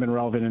haven't been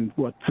relevant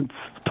since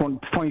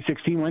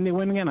 2016. When they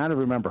win again? I don't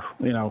remember.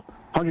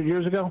 100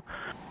 years ago?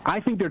 I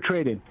think they're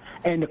trading.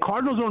 And the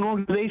Cardinals are an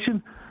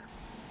organization,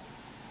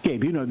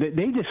 Gabe,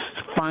 they just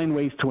find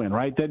ways to win,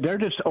 right? They're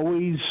just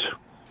always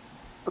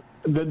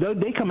 –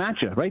 they come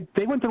at you, right?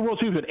 They went to the World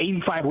Series with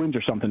 85 wins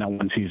or something that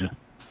one season.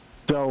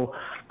 So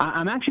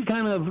I'm actually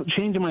kind of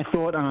changing my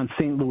thought on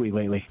St. Louis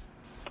lately.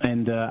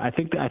 And I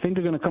think they're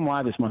going to come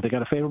live this month. They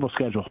got a favorable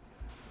schedule.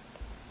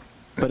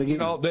 But again,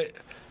 not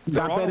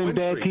betting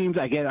bad teams.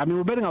 I get it.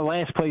 We're betting a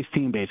last-place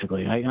team,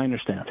 basically. I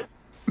understand.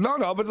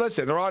 No, but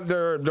listen,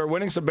 they're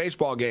winning some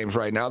baseball games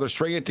right now. They're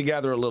stringing it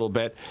together a little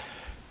bit.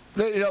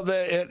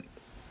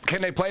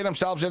 Can they play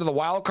themselves into the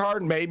wild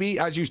card? Maybe,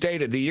 as you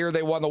stated, the year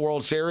they won the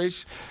World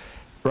Series.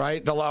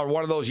 Right?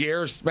 One of those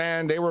years,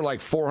 man, they were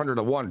like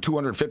 400-1,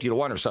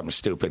 250-1 or something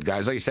stupid,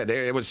 guys. Like you said,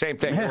 it was the same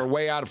thing. They were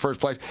way out of first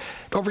place.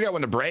 Don't forget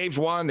when the Braves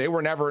won, they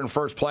were never in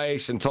first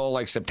place until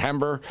like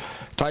September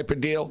type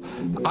of deal.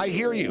 I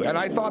hear you. And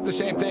I thought the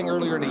same thing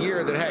earlier in the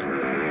year that,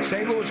 hey,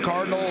 St. Louis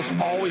Cardinals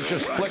always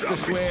just flick the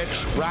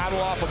switch,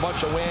 rattle off a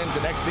bunch of wins,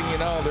 and next thing you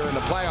know, they're in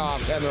the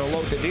playoffs and they're a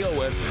load to deal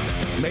with.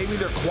 Maybe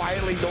they're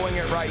quietly doing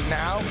it right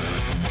now.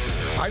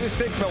 I just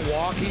think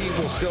Milwaukee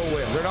will still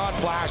win. They're not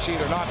flashy.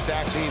 They're not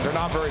sexy. They're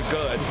not very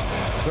good.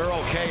 They're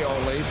okay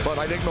only. But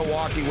I think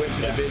Milwaukee wins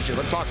the division.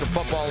 Let's talk some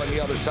football on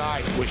the other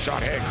side with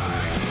Sean Higgs.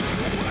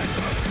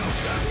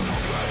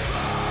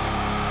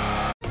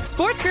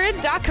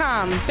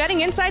 SportsGrid.com.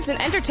 Betting insights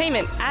and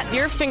entertainment at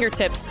your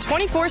fingertips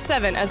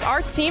 24/7 as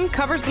our team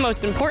covers the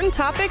most important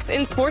topics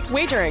in sports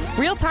wagering.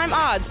 Real-time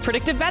odds,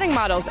 predictive betting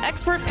models,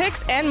 expert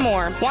picks, and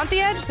more. Want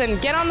the edge? Then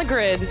get on the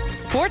grid.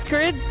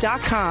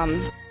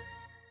 SportsGrid.com.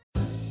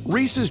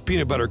 Reese's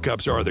peanut butter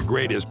cups are the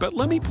greatest, but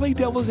let me play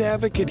devil's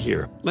advocate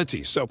here. Let's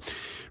see. So,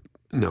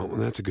 no,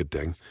 that's a good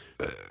thing.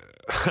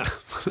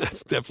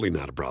 That's definitely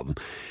not a problem.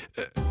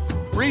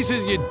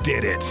 Reese's, you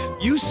did it.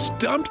 You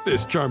stumped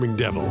this charming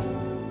devil.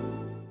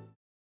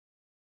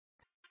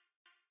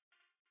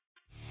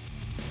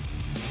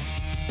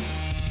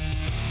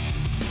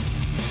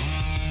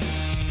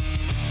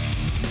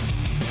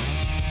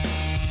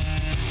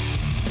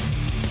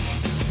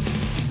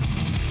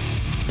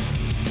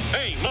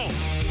 Hey, Mo.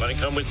 Want to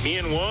come with me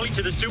and Wally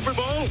to the Super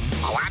Bowl?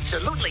 Oh,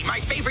 absolutely. My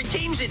favorite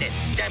team's in it.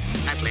 The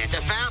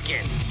Atlanta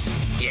Falcons.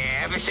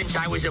 Yeah, ever since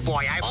I was a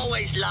boy, I've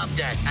always loved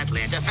the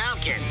Atlanta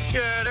Falcons.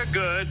 Yeah, they're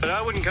good, but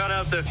I wouldn't count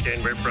out the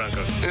Denver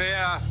Broncos.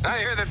 Yeah, I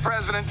hear that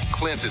President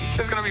Clinton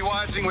is going to be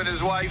watching with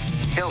his wife,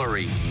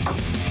 Hillary.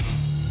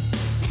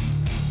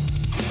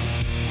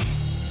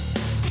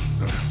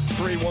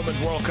 3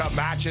 Women's World Cup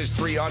matches,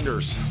 3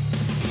 unders.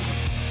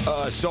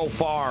 So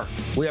far,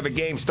 we have a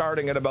game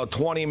starting in about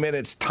 20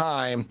 minutes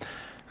time.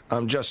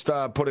 I'm just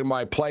putting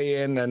my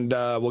play in, and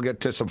we'll get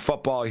to some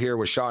football here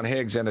with Sean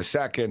Higgs in a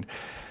second.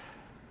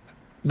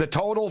 The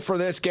total for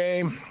this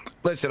game,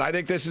 listen, I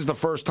think this is the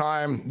first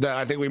time that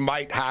I think we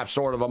might have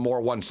sort of a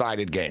more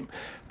one-sided game.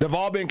 They've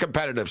all been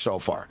competitive so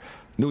far.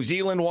 New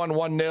Zealand won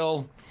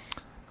 1-0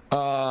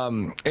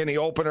 in the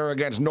opener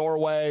against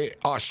Norway.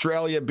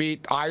 Australia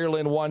beat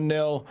Ireland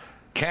 1-0.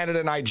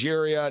 Canada,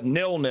 Nigeria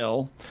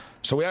 0-0.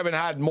 So we haven't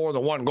had more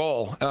than 1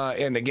 goal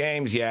in the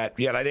games yet.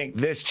 Yet I think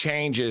this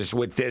changes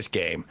with this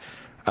game.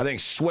 I think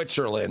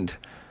Switzerland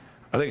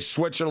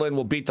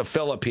will beat the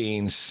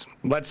Philippines.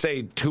 Let's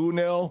say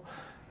 2-0,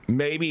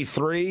 maybe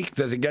 3.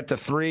 Does it get to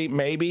 3?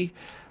 Maybe.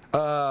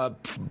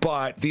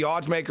 But the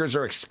odds makers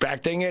are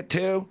expecting it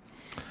to.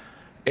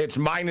 It's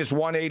minus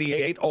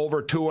 188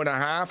 over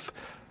 2.5.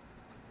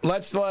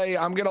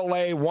 I'm going to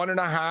lay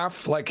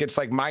 1.5, like it's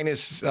like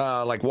minus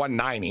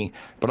 190,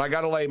 but I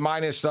got to lay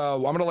minus,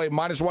 I'm going to lay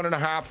minus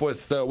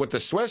 1.5 with the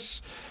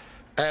Swiss,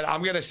 and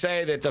I'm going to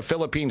say that the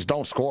Philippines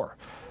don't score.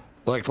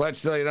 Like,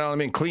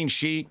 clean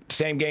sheet,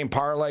 same game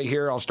parlay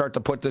here. I'll start to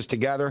put this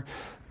together.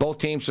 Both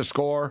teams to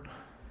score,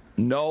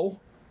 no.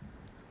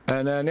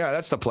 And then,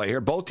 that's the play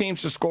here. Both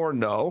teams to score,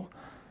 no.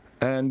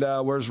 And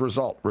where's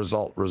result?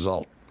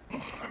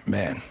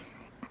 Man.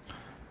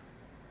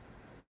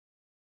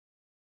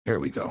 Here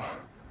we go.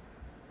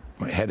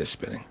 My head is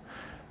spinning.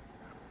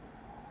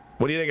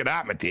 What do you think of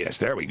that, Mathias?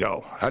 There we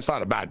go. That's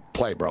not a bad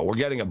play, bro. We're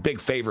getting a big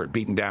favorite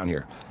beaten down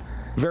here.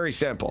 Very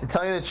simple. To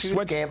tell you the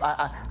truth, Gabe,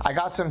 I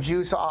got some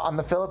juice on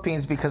the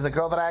Philippines because the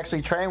girl that I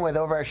actually train with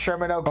over at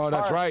Sherman Oaks Park,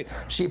 that's right.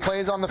 She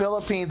plays on the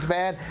Philippines,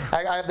 man.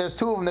 There's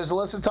 2 of them. There's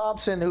Alyssa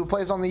Thompson, who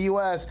plays on the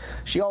U.S.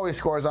 She always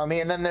scores on me.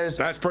 And then there's...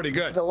 That's pretty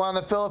good. The one on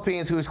the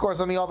Philippines who scores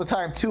on me all the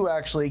time, too,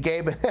 actually,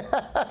 Gabe.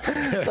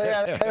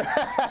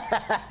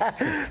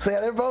 So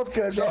they're both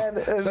good,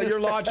 man. So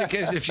your logic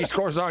is if she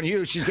scores on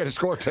you, she's going to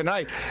score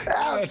tonight.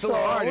 That's a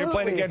little hard. You're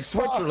playing against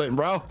Switzerland,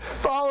 bro.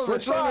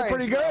 Switzerland are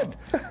pretty good.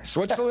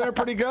 Switzerland are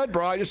pretty good,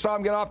 bro. I just saw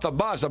them get off the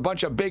bus. A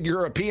bunch of big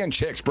European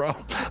chicks, bro.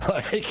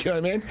 Like, you know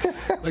what I mean?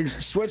 Like,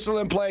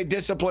 Switzerland play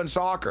disciplined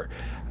soccer.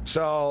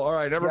 So, all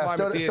right, never mind.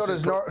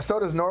 So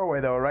does Norway,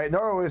 though, right?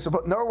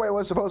 Norway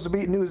was supposed to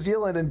beat New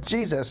Zealand, and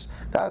Jesus.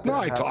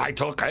 I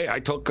took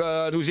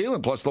New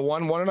Zealand plus the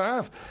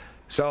 1.5.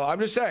 So I'm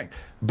just saying,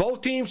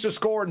 both teams to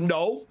score,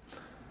 no.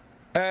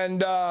 And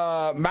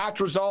match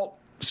result,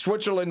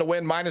 Switzerland to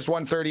win, minus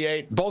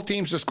 138. Both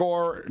teams to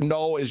score,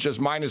 no, is just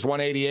minus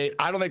 188.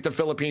 I don't think the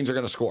Philippines are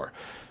going to score.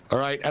 All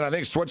right, and I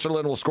think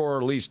Switzerland will score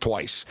at least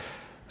twice.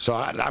 So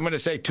I'm going to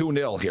say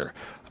 2-0 here.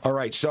 All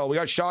right, so we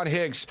got Sean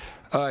Higgs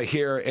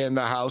here in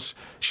the house.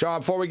 Sean,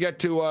 before we get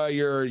to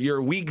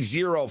your Week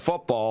 0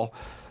 football,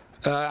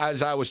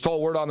 as I was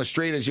told, word on the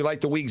street is you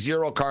like the Week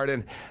 0 card,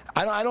 and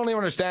I don't even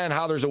understand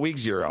how there's a Week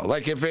 0.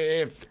 Like,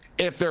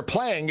 if they're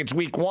playing, it's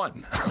Week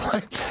 1.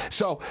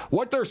 So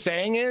what they're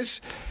saying is,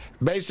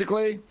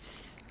 basically,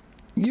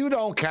 you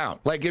don't count.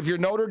 Like, if you're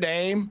Notre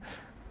Dame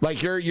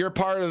Like you're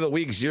part of the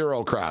week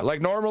 0 crowd.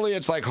 Like normally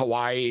it's like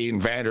Hawaii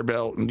and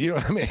Vanderbilt, and you know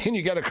what I mean. And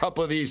you get a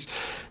couple of these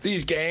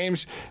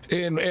games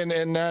in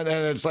that, and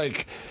it's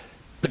like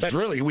it's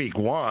really week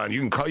 1.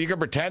 You can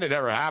pretend it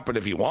never happened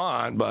if you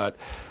want, but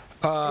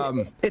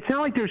it's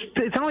not like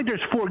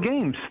there's 4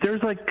 games.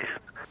 There's like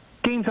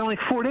games on like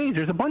 4 days.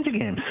 There's a bunch of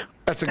games.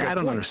 That's a good point.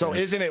 Understand. So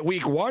isn't it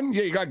week 1?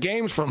 Yeah, you got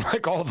games from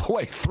like all the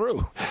way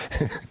through.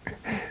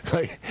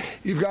 Like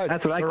you've got.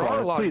 That's what I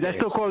call it. Please, I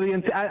still call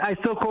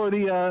the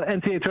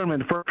NCAA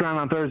tournament the first round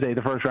on Thursday.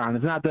 The first round.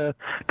 It's not the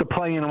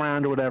play-in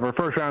round or whatever.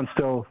 First round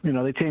still.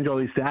 They change all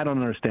these things. I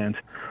don't understand.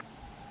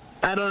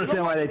 I don't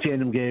understand why they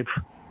changed them, Gabe.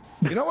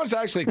 You know what's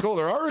actually cool?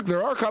 There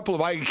are a couple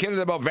of I kidded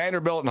about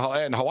Vanderbilt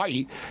and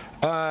Hawaii.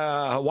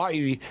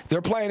 Hawaii,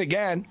 they're playing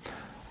again.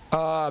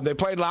 They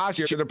played last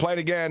year. They're playing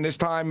again this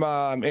time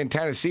in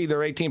Tennessee. They're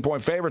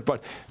 18-point favorites,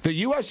 but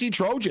the USC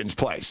Trojans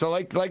play. So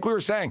like we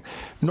were saying,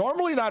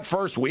 normally that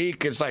first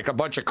week is like a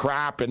bunch of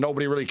crap and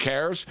nobody really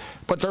cares.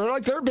 But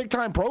they're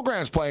big-time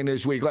programs playing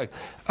this week, like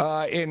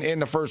in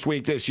the first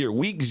week this year.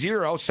 Week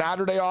 0,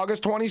 Saturday,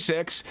 August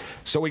 26th.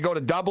 So we go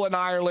to Dublin,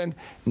 Ireland,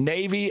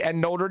 Navy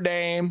and Notre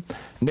Dame.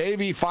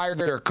 Navy fired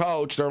their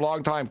coach, their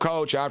longtime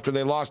coach, after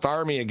they lost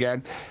Army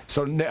again.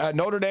 So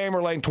Notre Dame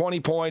are laying 20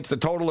 points. The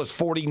total is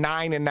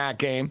 49 in that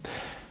game.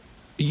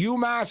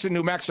 UMass and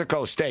New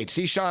Mexico State.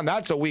 See, Sean,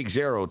 that's a week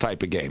 0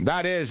 type of game.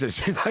 That is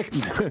like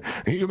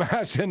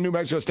UMass and New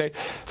Mexico State.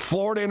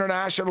 Florida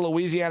International,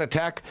 Louisiana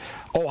Tech.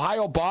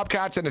 Ohio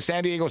Bobcats and the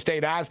San Diego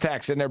State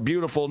Aztecs in their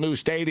beautiful new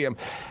stadium.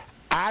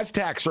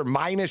 Aztecs are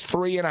minus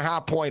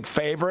 3.5-point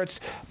favorites,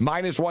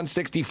 minus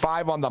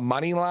 165 on the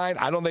money line.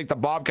 I don't think the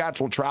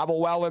Bobcats will travel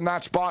well in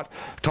that spot.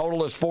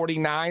 Total is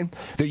 49.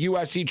 The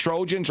USC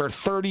Trojans are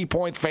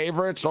 30-point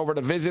favorites over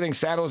the visiting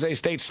San Jose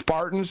State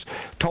Spartans.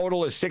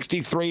 Total is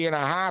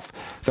 63.5.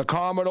 The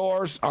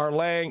Commodores are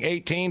laying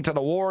 18 to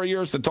the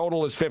Warriors. The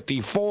total is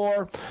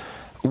 54.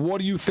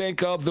 What do you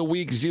think of the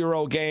week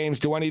 0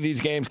 games? Do any of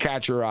these games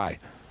catch your eye?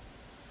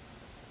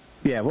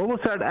 Yeah, well, we'll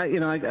start.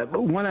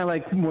 One I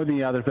like more than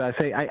the other, but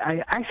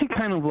I actually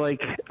kind of like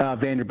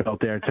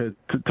Vanderbilt there to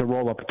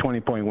roll up a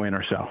 20-point win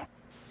or so.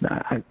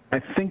 I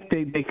think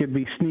they could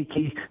be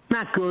sneaky,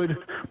 not good,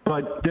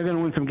 but they're going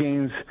to win some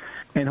games.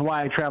 And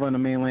Hawaii traveling to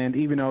mainland,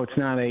 even though it's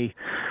not a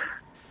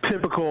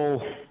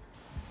typical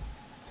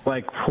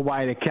like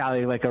Hawaii to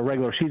Cali, like a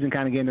regular season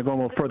kind of game. They're going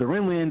a little further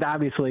inland,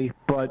 obviously,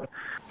 but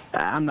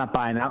I'm not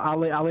buying it. I'll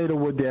lay the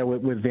wood there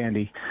with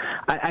Vandy.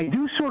 I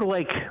do sort of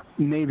like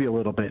Navy a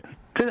little bit.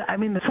 I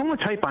mean, there's so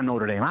much hype on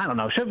Notre Dame. I don't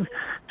know.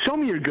 Show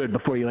me you're good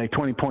before you like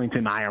 20 points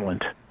in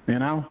Ireland,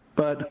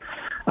 But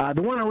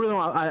the one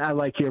I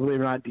like here,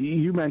 believe it or not,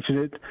 you mentioned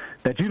it,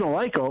 that you don't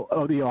like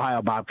the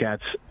Ohio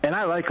Bobcats, and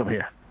I like them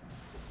here.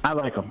 I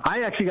like them.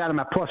 I actually got them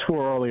at +4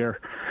 earlier.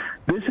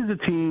 This is a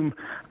team,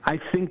 I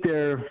think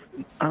they're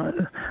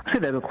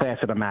the class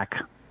of the MAC.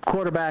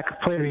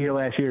 Quarterback, player of the year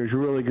last year, is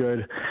really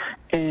good.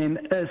 And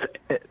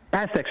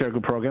Aztecs are a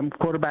good program.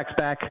 Quarterback's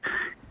back,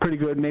 pretty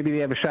good. Maybe they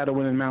have a shot at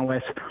winning Mountain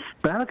West.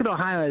 But I look at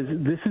Ohio as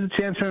this is a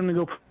chance for them to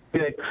go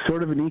like,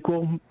 sort of an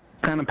equal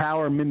kind of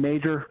power,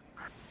 mid-major.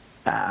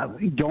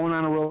 Going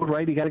on the road,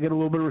 right? You got to get a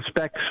little bit of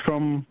respect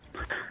from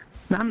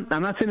I'm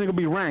not saying they're going to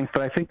be ranked,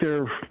 but I think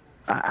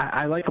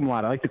I like them a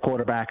lot. I like the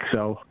quarterback.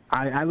 So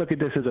I look at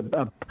this as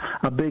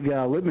a big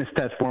litmus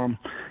test for them.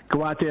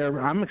 Go out there.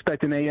 I'm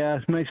expecting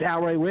a nice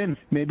outright win,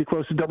 maybe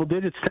close to double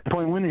digits,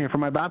 10-point win here for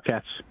my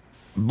Bobcats.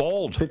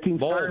 Bold. 15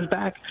 stars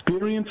back,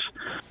 experience.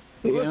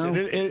 Listen,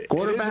 it is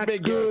a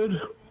big game.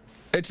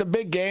 It's a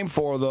big game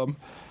for them.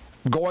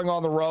 Going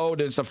on the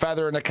road, it's a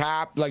feather in the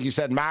cap. Like you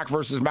said, MAC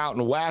versus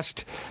Mountain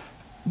West.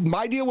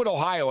 My deal with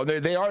Ohio,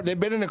 they've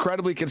been an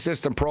incredibly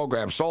consistent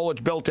program.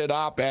 Solich built it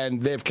up,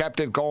 and they've kept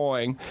it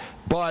going.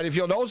 But if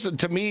you'll notice,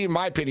 to me, in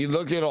my opinion,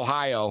 look at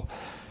Ohio,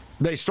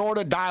 they sort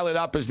of dial it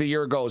up as the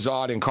year goes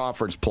on in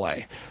conference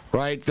play,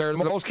 right? They're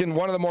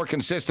one of the more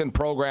consistent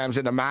programs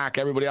in the MAC.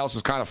 Everybody else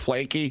is kind of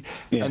flaky,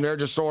 and they're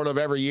just sort of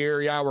every year,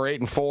 we're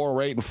 8-4,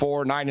 we're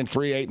 8-4,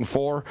 9-3,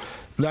 8-4.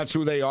 That's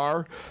who they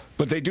are.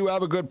 But they do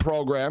have a good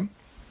program.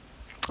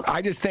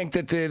 I just think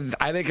that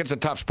I think it's a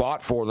tough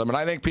spot for them, and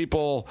I think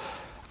people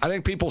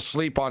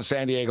sleep on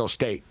San Diego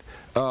State,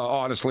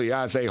 honestly,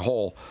 as a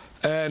whole.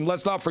 And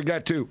let's not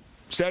forget, too,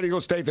 San Diego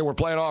State, they were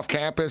playing off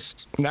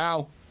campus.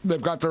 Now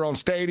they've got their own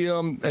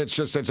stadium.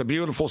 It's a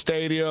beautiful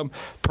stadium,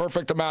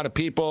 perfect amount of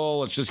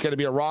people. It's just going to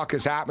be a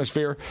raucous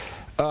atmosphere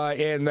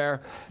in there.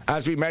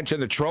 As we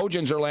mentioned, the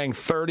Trojans are laying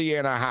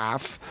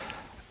 30.5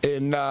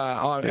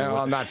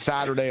 on that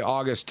Saturday,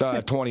 August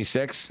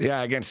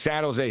 26th. Against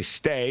San Jose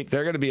State.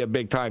 They're going to be a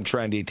big-time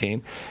trendy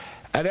team.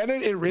 And then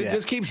it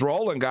just keeps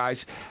rolling,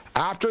 guys.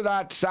 After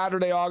that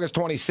Saturday, August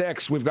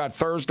 26th, we've got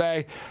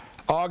Thursday,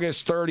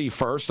 August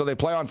 31st. So they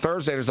play on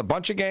Thursday. There's a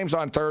bunch of games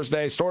on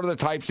Thursday, sort of the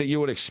types that you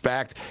would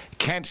expect.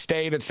 Kent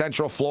State at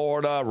Central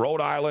Florida,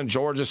 Rhode Island,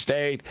 Georgia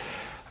State.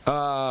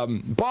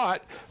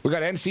 But we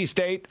got NC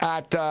State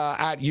at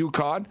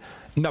UConn.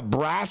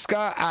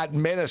 Nebraska at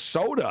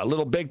Minnesota, a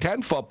little Big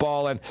Ten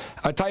football. And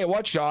I tell you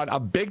what, Sean, a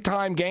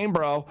big-time game,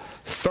 bro.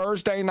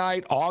 Thursday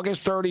night,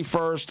 August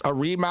 31st, a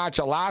rematch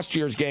of last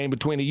year's game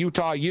between the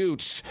Utah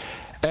Utes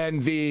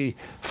and the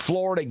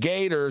Florida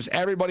Gators.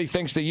 Everybody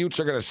thinks the Utes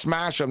are going to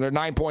smash them. They're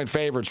 9-point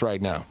favorites right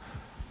now.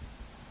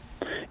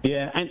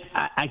 Yeah, and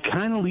I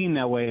kind of lean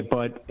that way,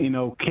 but,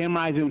 Cam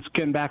Rising's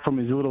getting back from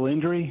his little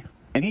injury,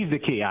 and he's the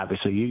key,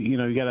 obviously.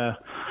 You got a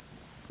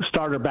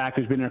starter back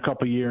who's been there a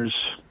couple of years.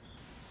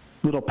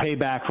 Little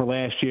payback for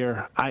last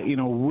year.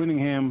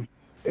 Whittingham,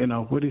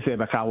 what do you say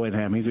about Kyle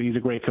Whittingham? He's a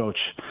great coach.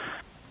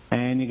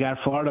 And you got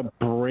Florida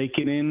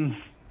breaking in,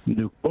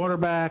 new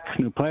quarterback,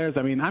 new players.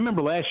 I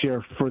remember last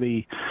year for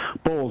the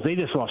Bulls, they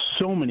just lost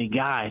so many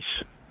guys.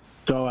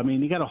 So,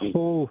 you got a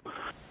whole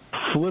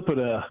flip of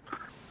the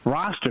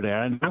roster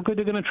there. And how good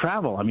they're going to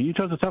travel.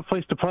 Utah's a tough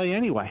place to play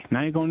anyway.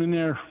 Now you're going in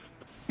there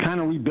kind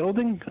of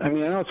rebuilding. I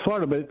know it's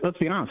Florida, but let's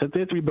be honest,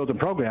 it's a rebuilding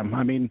program.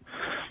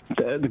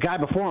 The guy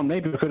before him,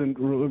 maybe couldn't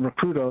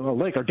recruit a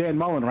lick, or Dan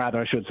Mullen, rather,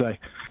 I should say.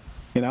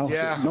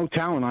 No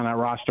talent on that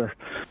roster.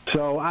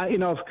 So,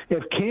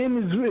 if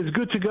Cam is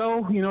good to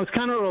go, it's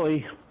kind of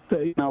early.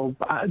 Do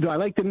I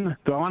like them?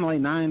 Do I want to lay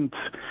 9?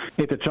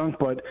 It's a chunk,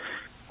 but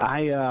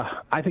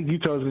I think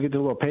Utah's going to get a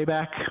little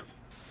payback.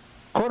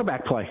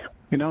 Quarterback play.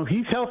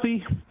 He's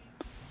healthy.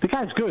 The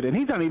guy's good, and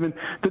he's not even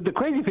 – the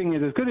crazy thing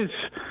is, as good as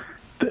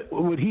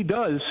what he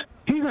does,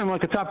 he's not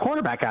like a top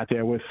quarterback out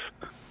there with,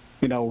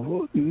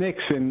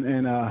 Nix and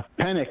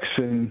Penix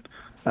and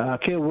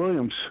Caleb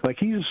Williams. Like,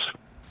 he's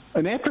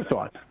an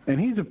afterthought, and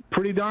he's a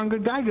pretty darn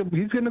good guy. He's a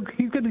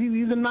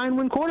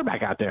 9-win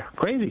quarterback out there.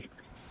 Crazy.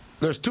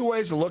 There's two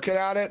ways to look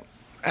at it,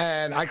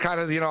 and I kind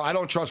of, I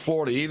don't trust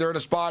Florida either in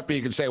a spot, but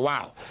you can say,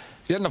 wow,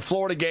 getting the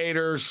Florida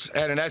Gators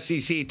and an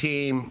SEC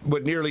team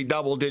with nearly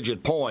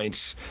double-digit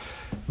points,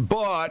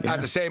 but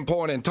at the same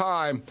point in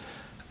time,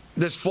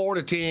 this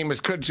Florida team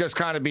could just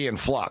kind of be in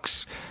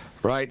flux,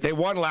 right? They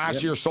won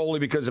last year solely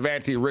because of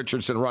Anthony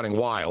Richardson running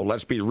wild.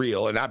 Let's be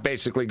real, and that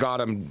basically got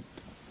him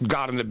to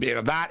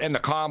that and the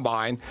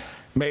combine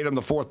made him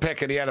the 4th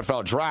pick in the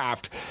NFL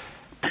draft.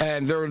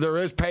 And there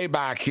is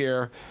payback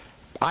here.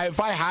 If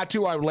I had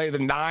to, I would lay the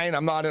 9.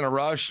 I'm not in a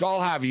rush.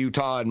 I'll have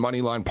Utah in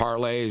moneyline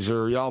parlays,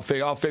 or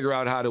I'll figure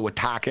out how to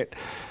attack it.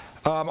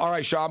 All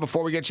right, Sean,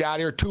 before we get you out of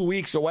here, 2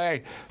 weeks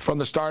away from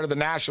the start of the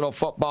National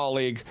Football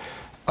League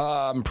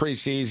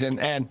preseason,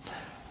 and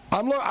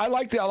I'm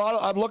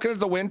looking at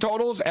the win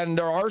totals, and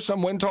there are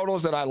some win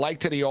totals that I like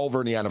to the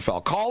over in the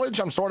NFL. College,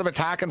 I'm sort of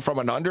attacking from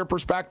an under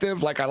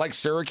perspective. Like, I like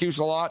Syracuse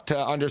a lot to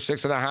under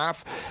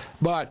 6.5,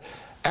 but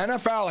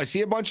NFL, I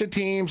see a bunch of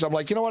teams. I'm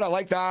like, you know what? I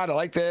like that. I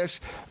like this.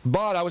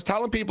 But I was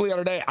telling people the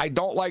other day, I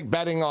don't like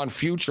betting on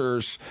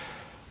futures.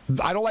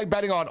 I don't like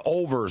betting on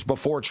overs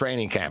before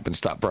training camp and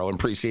stuff, bro, in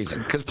preseason,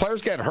 because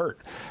players get hurt.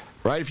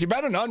 Right? If you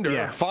bet an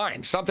under,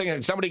 fine.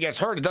 Somebody gets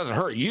hurt, it doesn't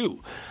hurt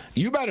you.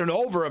 You bet an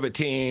over of a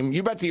team.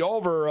 You bet the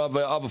over of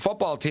a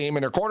football team,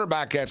 and their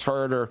quarterback gets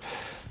hurt, or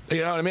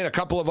a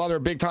couple of other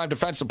big-time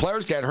defensive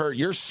players get hurt.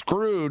 You're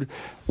screwed.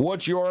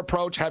 What's your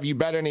approach? Have you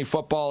bet any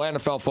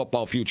NFL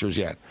football futures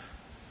yet?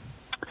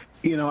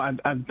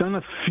 I've done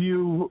a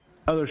few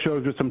other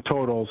shows with some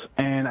totals,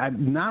 and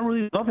I'm not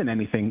really loving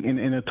anything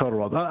in a total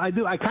world. I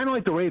kind of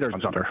like the Raiders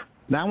under.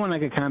 That one I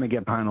could kind of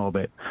get behind a little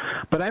bit.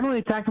 But I really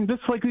attack them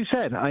just like you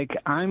said. I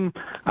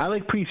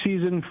like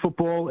preseason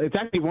football. It's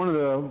actually one of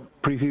the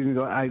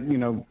preseasons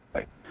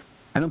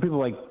I know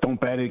people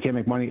don't bet it, you can't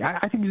make money.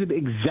 I think you should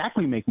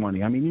exactly make money.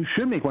 You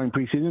should make money in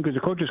preseason because the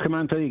coaches come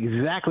out and tell you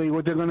exactly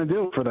what they're going to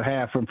do for the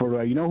half and for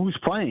who's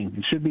playing.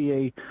 It should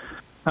be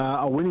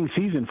a winning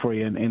season for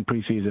you in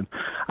preseason.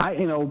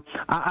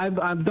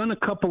 I've done a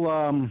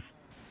couple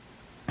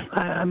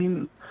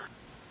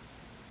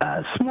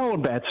smaller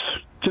bets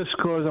just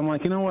because I'm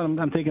like, you know what,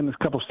 I'm taking this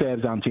couple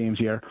stabs on teams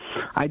here.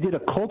 I did a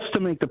Colts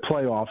to make the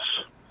playoffs.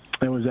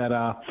 It was at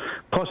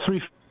plus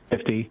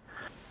 350,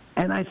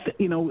 and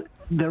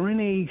they're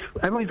in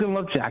everybody's gonna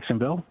love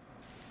Jacksonville.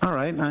 All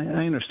right,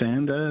 I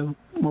understand.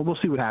 We'll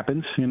see what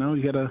happens.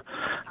 You gotta.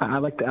 I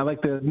like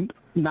the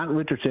not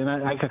Richardson.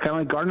 I kind of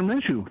like Gardner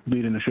Minshew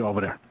leading the show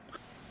over there.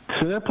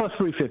 So they're plus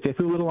 350. I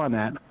threw a little on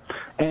that,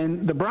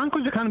 and the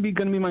Broncos are going to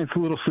be my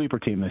little sleeper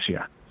team this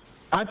year.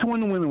 I have to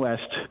win the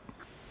West,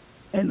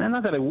 and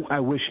not that I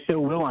wish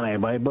ill will on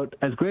anybody, but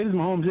as great as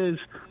Mahomes is,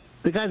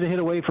 the guy's a hit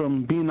away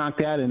from being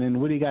knocked out, and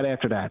then what do you got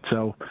after that?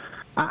 So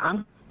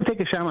I'm take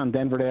a shot on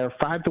Denver there,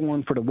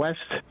 5-1 for the West,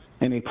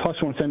 and a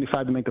plus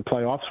 175 to make the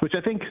playoffs, which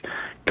I think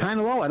kind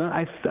of low.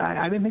 I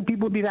didn't think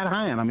people would be that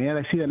high on.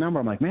 I see that number,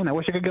 I'm like, man, I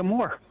wish I could get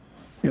more.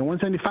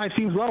 175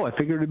 seems low. I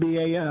figured it'd be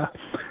at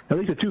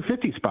least a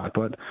 250 spot,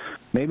 but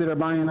maybe they're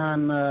buying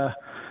on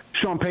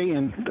Sean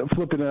Payton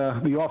flipping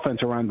the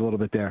offense around a little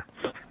bit there.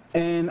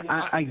 And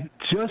I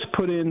just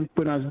put in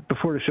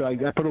before the show. I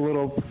put a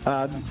little,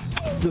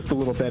 just a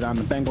little bet on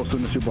the Bengals to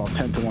win the Super Bowl,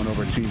 10-1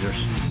 over at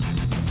Caesars.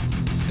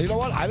 You know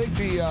what? I think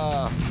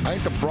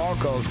the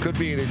Broncos could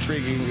be an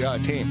intriguing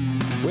team.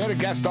 We had a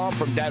guest on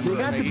from Denver. We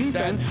got the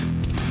defense.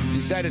 He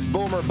said it's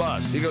boom or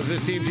bust. He goes,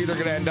 this team's either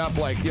going to end up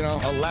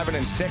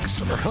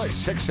 11-6 or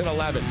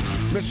 6-11.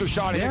 Mr.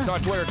 Sean Higgs on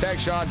Twitter.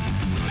 Thanks, Sean.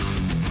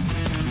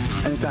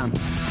 Anytime.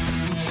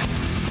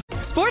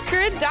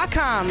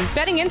 SportsGrid.com.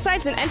 Betting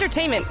insights and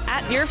entertainment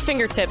at your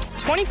fingertips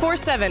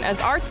 24/7 as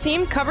our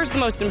team covers the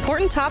most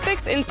important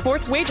topics in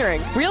sports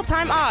wagering.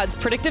 Real-time odds,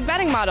 predictive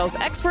betting models,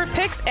 expert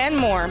picks, and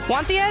more.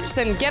 Want the edge?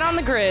 Then get on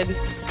the grid.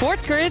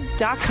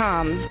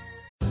 SportsGrid.com.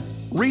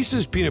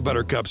 Reese's Peanut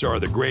Butter Cups are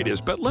the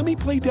greatest, but let me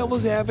play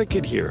devil's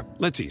advocate here.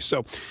 Let's see.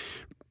 So,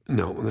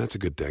 no, that's a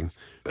good thing.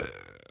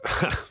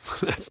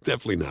 That's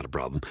definitely not a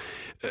problem.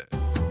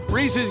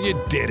 Reese's,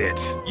 you did it.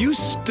 You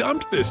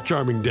stumped this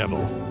charming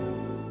devil.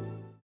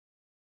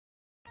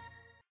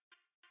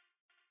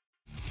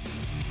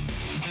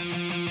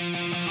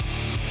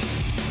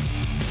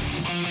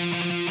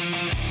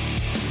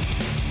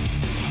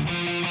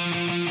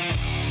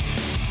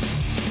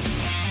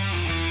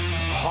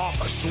 Hop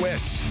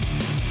Swiss.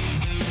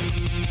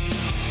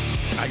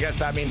 I guess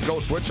that means go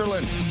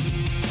Switzerland.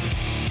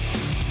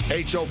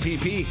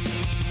 HOPP.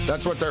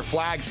 That's what their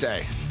flags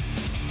say.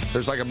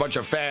 There's like a bunch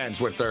of fans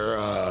with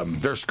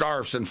their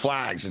scarves and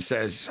flags. It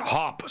says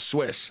Hop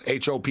Swiss.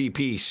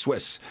 HOPP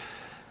Swiss.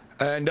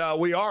 And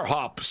we are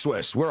Hop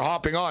Swiss. We're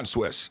hopping on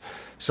Swiss.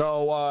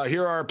 So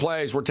here are our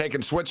plays. We're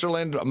taking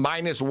Switzerland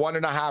minus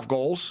 1.5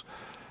 goals.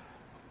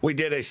 We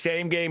did a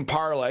same-game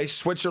parlay.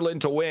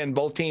 Switzerland to win,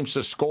 both teams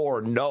to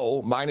score,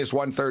 no, minus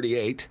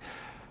 138.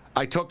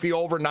 I took the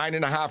over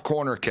 9.5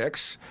 corner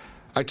kicks.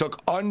 I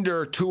took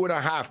under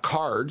 2.5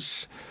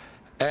 cards.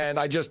 And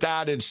I just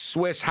added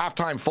Swiss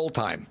halftime,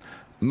 full-time,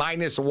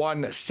 minus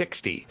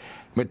 160.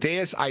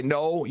 Mathias, I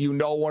know you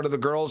know one of the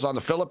girls on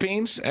the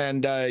Philippines,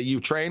 and you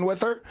train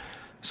with her.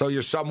 So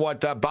you're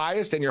somewhat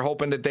biased, and you're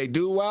hoping that they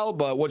do well.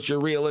 But what's your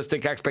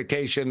realistic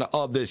expectation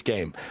of this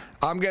game?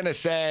 I'm going to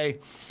say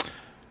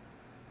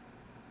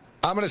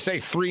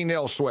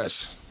 3-0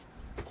 Swiss.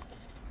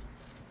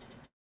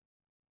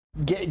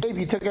 Gabe,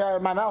 you took it out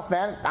of my mouth,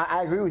 man.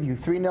 I agree with you.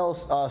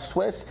 3-0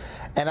 Swiss,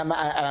 and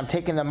I'm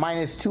taking the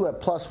 -2 at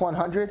plus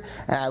 100,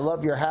 and I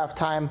love your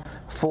halftime,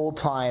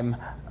 full-time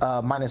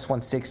minus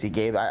 160,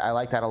 Gabe. I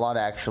like that a lot,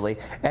 actually.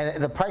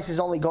 And the price is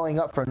only going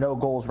up for no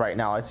goals right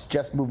now. It's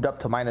just moved up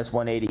to minus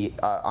 180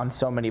 on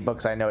so many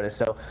books I noticed.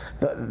 So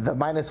the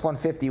minus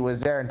 150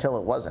 was there until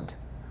it wasn't.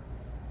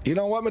 You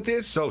know what,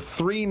 Mathias? So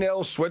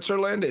 3-0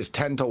 Switzerland is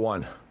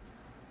 10-1.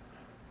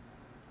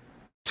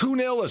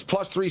 2-0 is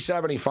plus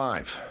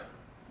 375.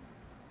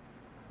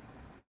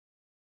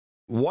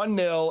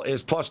 1-0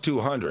 is plus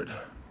 200.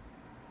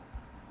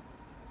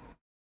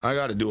 I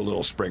got to do a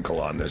little sprinkle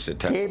on this at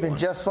 10. Gabe, and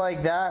just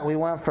like that, we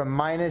went from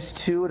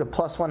 -2 to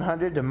plus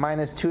 100 to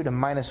 -2 to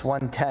minus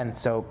 110.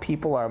 So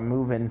people are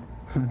moving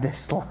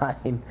this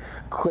line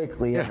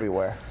quickly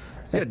everywhere.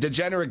 Yeah,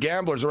 degenerate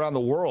gamblers around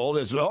the world.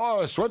 It's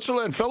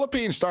Switzerland,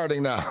 Philippines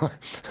starting now.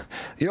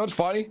 You know what's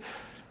funny?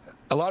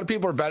 A lot of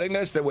people are betting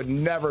this that would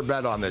never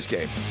bet on this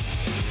game.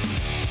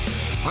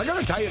 I got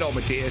to tell you, though,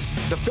 Mathias,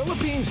 the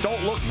Philippines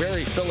don't look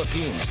very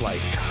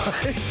Philippines-like.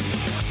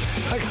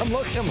 I'm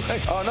looking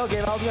like... Oh, no,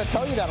 Gabe, I was going to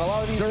tell you that. A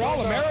lot of these... They're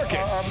all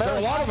Americans. There are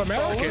a lot of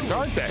Americans,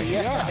 aren't they?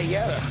 Yeah.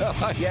 Yes.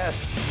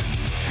 Yes.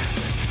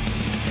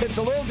 It's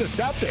a little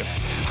deceptive.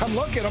 I'm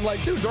looking, I'm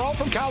like, dude, they're all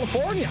from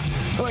California.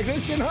 Like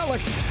this, I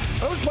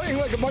was playing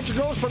like a bunch of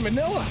girls from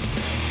Manila.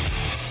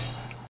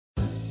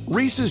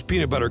 Reese's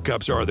Peanut Butter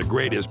Cups are the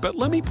greatest, but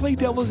let me play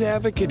devil's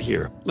advocate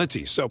here. Let's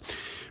see. So,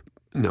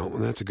 no,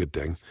 that's a good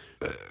thing.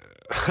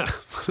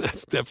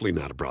 That's definitely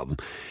not a problem.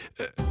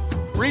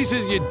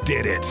 Reese's, you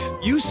did it.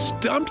 You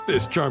stumped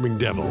this charming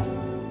devil.